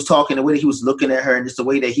way that he was talking, the way that he was looking at her, and just the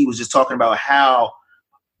way that he was just talking about how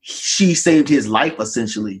she saved his life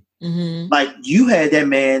essentially. Like you had that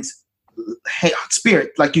man's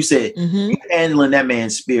spirit, like you said, you handling that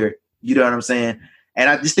man's spirit. You know what I'm saying? And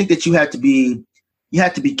I just think that you have to be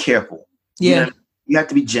careful. Yeah, you have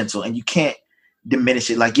to be gentle, and you can't diminish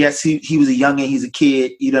it. Like yes, he was a youngin', he's a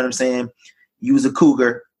kid. You know what I'm saying? You was a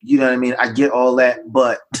cougar. You know what I mean? I get all that,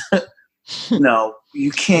 but. No, you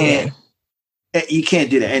can't. You can't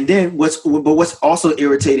do that. And then what's also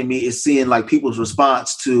irritating me is seeing like people's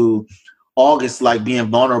response to August, like being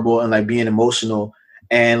vulnerable and like being emotional,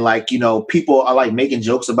 and like people are like making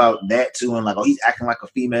jokes about that too, and like he's acting like a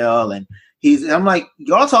female, and I'm like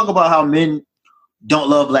y'all talk about how men don't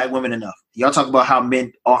love black women enough. Y'all talk about how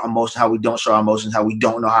men aren't emotional, how we don't show our emotions, how we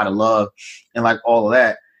don't know how to love, and like all of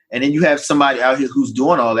that. And then you have somebody out here who's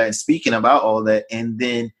doing all that and speaking about all that, and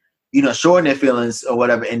then. Showing their feelings or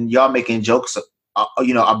whatever, and y'all making jokes,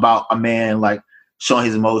 about a man like showing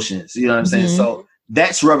his emotions. You know what I'm saying? So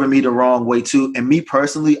that's rubbing me the wrong way too. And me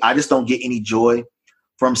personally, I just don't get any joy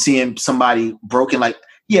from seeing somebody broken. Like,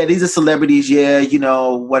 yeah, these are celebrities. Yeah,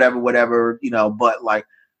 whatever. But like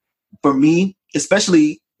for me,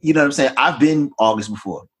 especially, you know what I'm saying? I've been August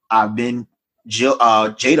before. I've been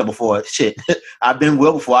Jada before. Shit, I've been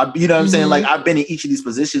Will before. You know what I'm saying? Like I've been in each of these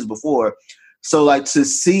positions before. So like to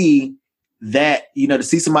see that, to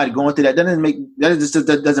see somebody going through that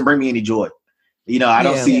doesn't bring me any joy. I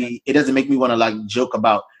don't see, it doesn't make me want to like joke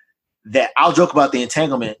about that. I'll joke about the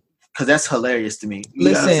entanglement because that's hilarious to me. You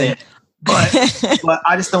know what I'm saying? But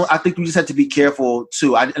I think we just have to be careful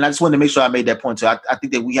too. And I just wanted to make sure I made that point too. I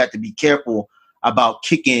think that we have to be careful about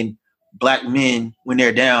kicking black men when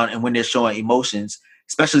they're down and when they're showing emotions,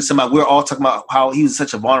 especially somebody, we're all talking about how he was in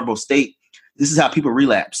such a vulnerable state. This is how people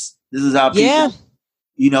relapse. This is how people,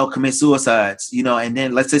 commit suicides, and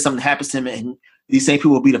then let's say something happens to him and these same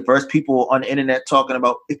people will be the first people on the internet talking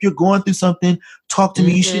about, if you're going through something, talk to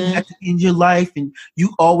me. You shouldn't have to end your life. And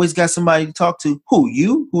you always got somebody to talk to. Who?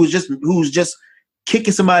 You? Who's just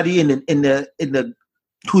kicking somebody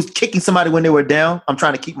who's kicking somebody when they were down? I'm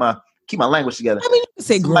trying to keep my language together. I mean, you can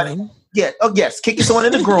say groin. Yeah. Oh, yes. Kicking someone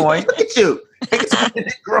in the groin. Look at you. Kicking someone in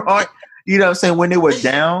the groin. You know what I'm saying? When they were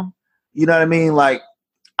down, you know what I mean? Like,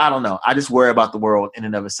 I don't know. I just worry about the world in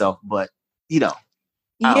and of itself. But, you know.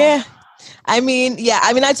 Yeah. I mean,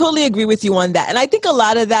 I totally agree with you on that. And I think a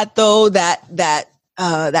lot of that, though, that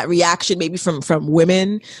reaction maybe from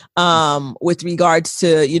women with regards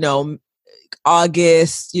to, you know,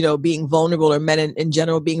 August, you know, being vulnerable, or men in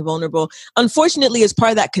general being vulnerable, unfortunately, is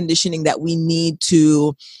part of that conditioning that we need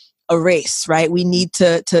to erase, right? We need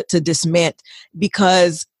to dismantle,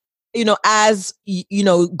 because, you know, as you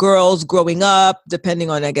know, girls growing up,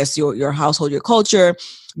 depending on, I guess, your household, your culture,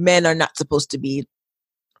 men are not supposed to be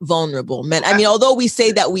vulnerable. Men, I mean, although we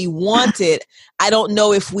say that we want it, I don't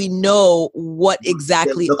know if we know what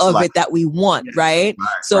exactly of it that we want, right?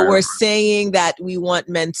 So we're saying that we want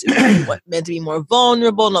men to be more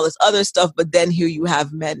vulnerable and all this other stuff, but then here you have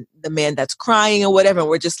the man that's crying or whatever, and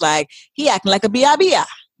we're just like, he acting like a bia.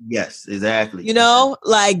 Yes, exactly. You know,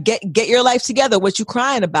 like get your life together. What you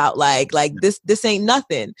crying about? Like this ain't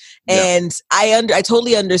nothing. Yeah. And I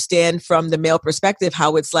totally understand from the male perspective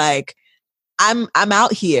how it's like, I'm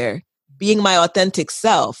out here being my authentic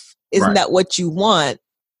self. Isn't that what you want?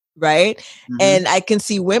 Right. Mm-hmm. And I can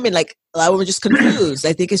see women, like, a lot of women just confused.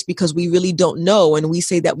 I think it's because we really don't know. And we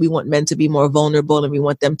say that we want men to be more vulnerable and we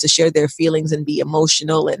want them to share their feelings and be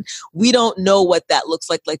emotional. And we don't know what that looks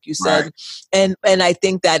like you said. Right. And I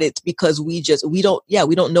think that it's because we don't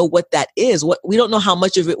know what that is. We don't know how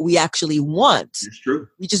much of it we actually want. It's true.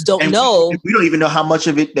 We just don't know. We don't even know how much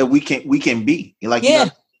of it that we can be. Like, yeah. You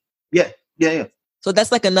know, yeah. So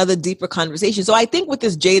that's like another deeper conversation. So I think with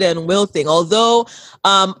this Jada and Will thing, although,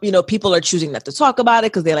 you know, people are choosing not to talk about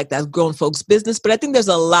it because they're like, that's grown folks' business. But I think there's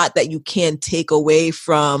a lot that you can take away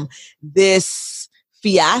from this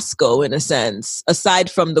fiasco, in a sense, aside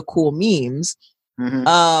from the cool memes.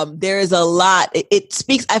 Mm-hmm. There is a lot. It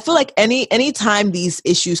speaks. I feel like any time these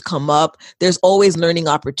issues come up, there's always learning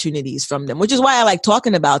opportunities from them, which is why I like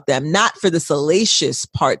talking about them, not for the salacious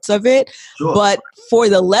parts of it, but for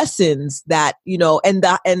the lessons that, you know, and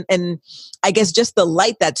I guess just the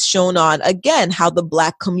light that's shown on, again, how the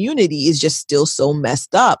Black community is just still so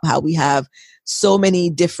messed up, how we have so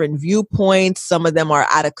many different viewpoints. Some of them are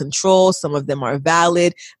out of control. Some of them are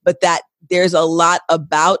valid, but that there's a lot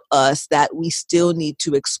about us that we still need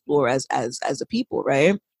to explore as a people,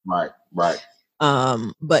 right? Right.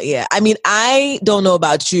 But yeah, I mean, I don't know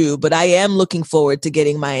about you, but I am looking forward to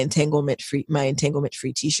getting my entanglement free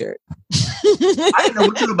t-shirt. I didn't know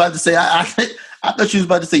what you were about to say. I thought you was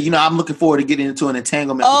about to say, you know, I'm looking forward to getting into an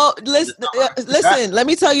entanglement. Oh, listen, let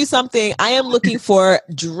me tell you something. I am looking for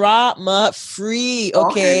drama free.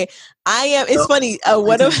 Okay. I am. It's funny.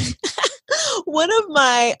 One of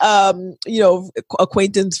my, you know,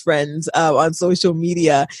 acquaintance friends on social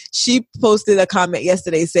media, she posted a comment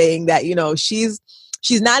yesterday saying that, you know, she's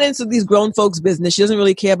not into these grown folks' business. She doesn't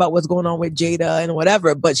really care about what's going on with Jada and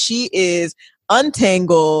whatever, but she is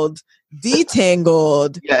untangled,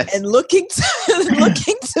 detangled, and looking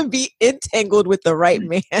to be entangled with the right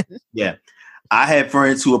man. Yeah. I had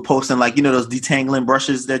friends who were posting, like, you know, those detangling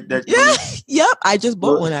brushes that Yep. I just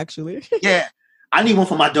bought one, actually. Yeah. I need one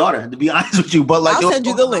for my daughter, to be honest with you. But like, I'll send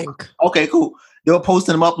you the link. Okay, cool. They were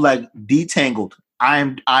posting them up like detangled. I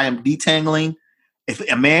am detangling. If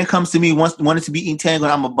a man comes to me wanting to be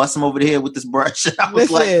entangled, I'm gonna bust him over the head with this brush. I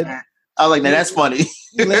was like, now that's funny.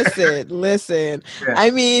 Listen. Yeah.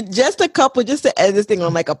 I mean, just to end this thing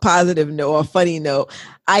on like a positive note or a funny note.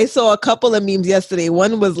 I saw a couple of memes yesterday.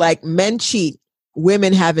 One was like, men cheat,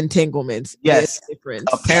 women have entanglements. Yes.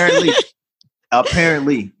 Apparently.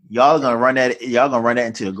 Y'all gonna run that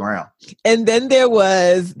into the ground. And then there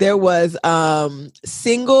was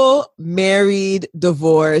single, married,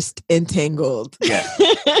 divorced, entangled. Yeah.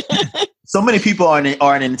 So many people are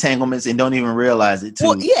in entanglements and don't even realize it too.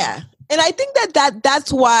 Well, yeah. And I think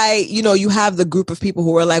that's why, you know, you have the group of people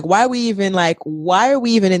who are like, why are we even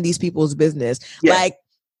in these people's business? Yeah. Like,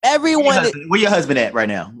 everyone, where your husband at right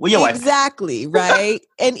now? Where your wife? Exactly, right?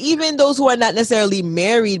 And even those who are not necessarily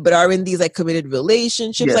married but are in these like committed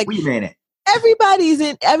relationships, like, where you man at?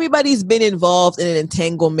 Everybody's been involved in an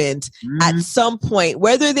entanglement at some point,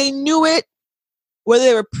 whether they knew it, whether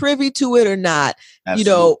they were privy to it or not.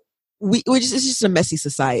 Absolutely. You know, it's just a messy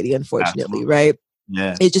society, unfortunately, right?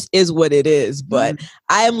 Yeah. It just is what it is. But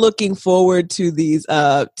I am looking forward to these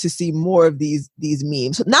to see more of these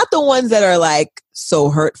memes. Not the ones that are like so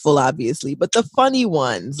hurtful, obviously, but the funny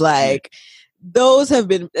ones. Like those have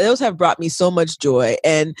brought me so much joy.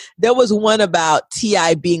 And there was one about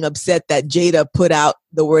T.I. being upset that Jada put out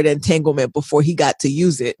the word entanglement before he got to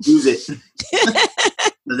use it.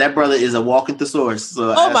 That brother is a walking thesaurus.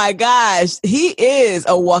 So my gosh. He is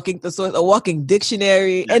a walking thesaurus, a walking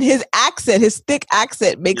dictionary. Yeah. And his accent, his thick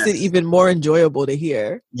accent makes it even more enjoyable to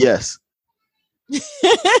hear. Yes.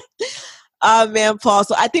 Man, Paul.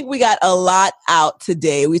 So I think we got a lot out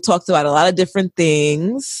today. We talked about a lot of different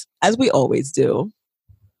things, as we always do.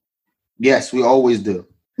 Yes, we always do.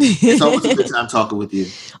 It's always a good time talking with you.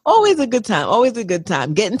 Always a good time. Always a good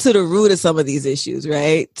time. Getting to the root of some of these issues,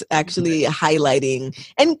 right? Actually highlighting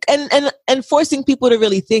and forcing people to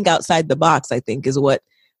really think outside the box, I think, is what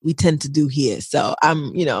we tend to do here. So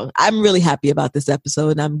I'm really happy about this episode.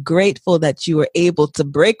 And I'm grateful that you were able to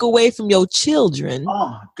break away from your children. Oh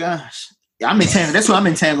my gosh. I'm entangled. That's what I'm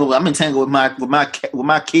entangled with. I'm entangled with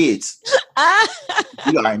my kids.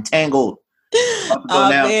 We are entangled. I'm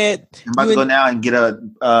about to go now and get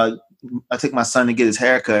I took my son to get his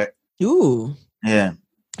haircut. Ooh. Yeah.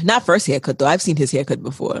 Not first haircut though. I've seen his haircut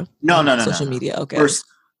before. No. Social media. Okay. First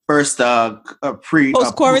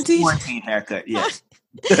post-quarantine haircut. Yes.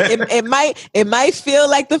 it might feel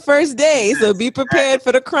like the first day, so be prepared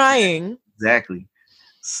for the crying. Exactly.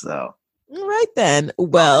 So. All right then.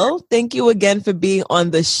 Well, thank you again for being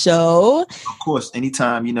on the show. Of course,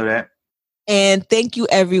 anytime. You know that. And thank you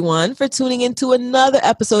everyone for tuning into another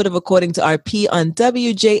episode of According to RP on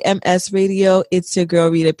WJMS Radio. It's your girl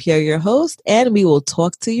Rita Pierre, your host, and we will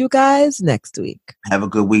talk to you guys next week. Have a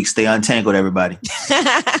good week. Stay untangled, everybody.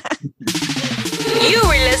 You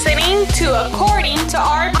were listening to According to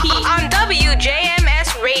RP on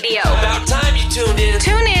WJMS Radio. About time you tuned in.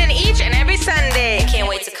 Tune in each and every Sunday. Can't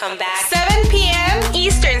wait to come back. 7 p.m.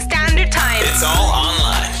 Eastern Standard Time. It's all online.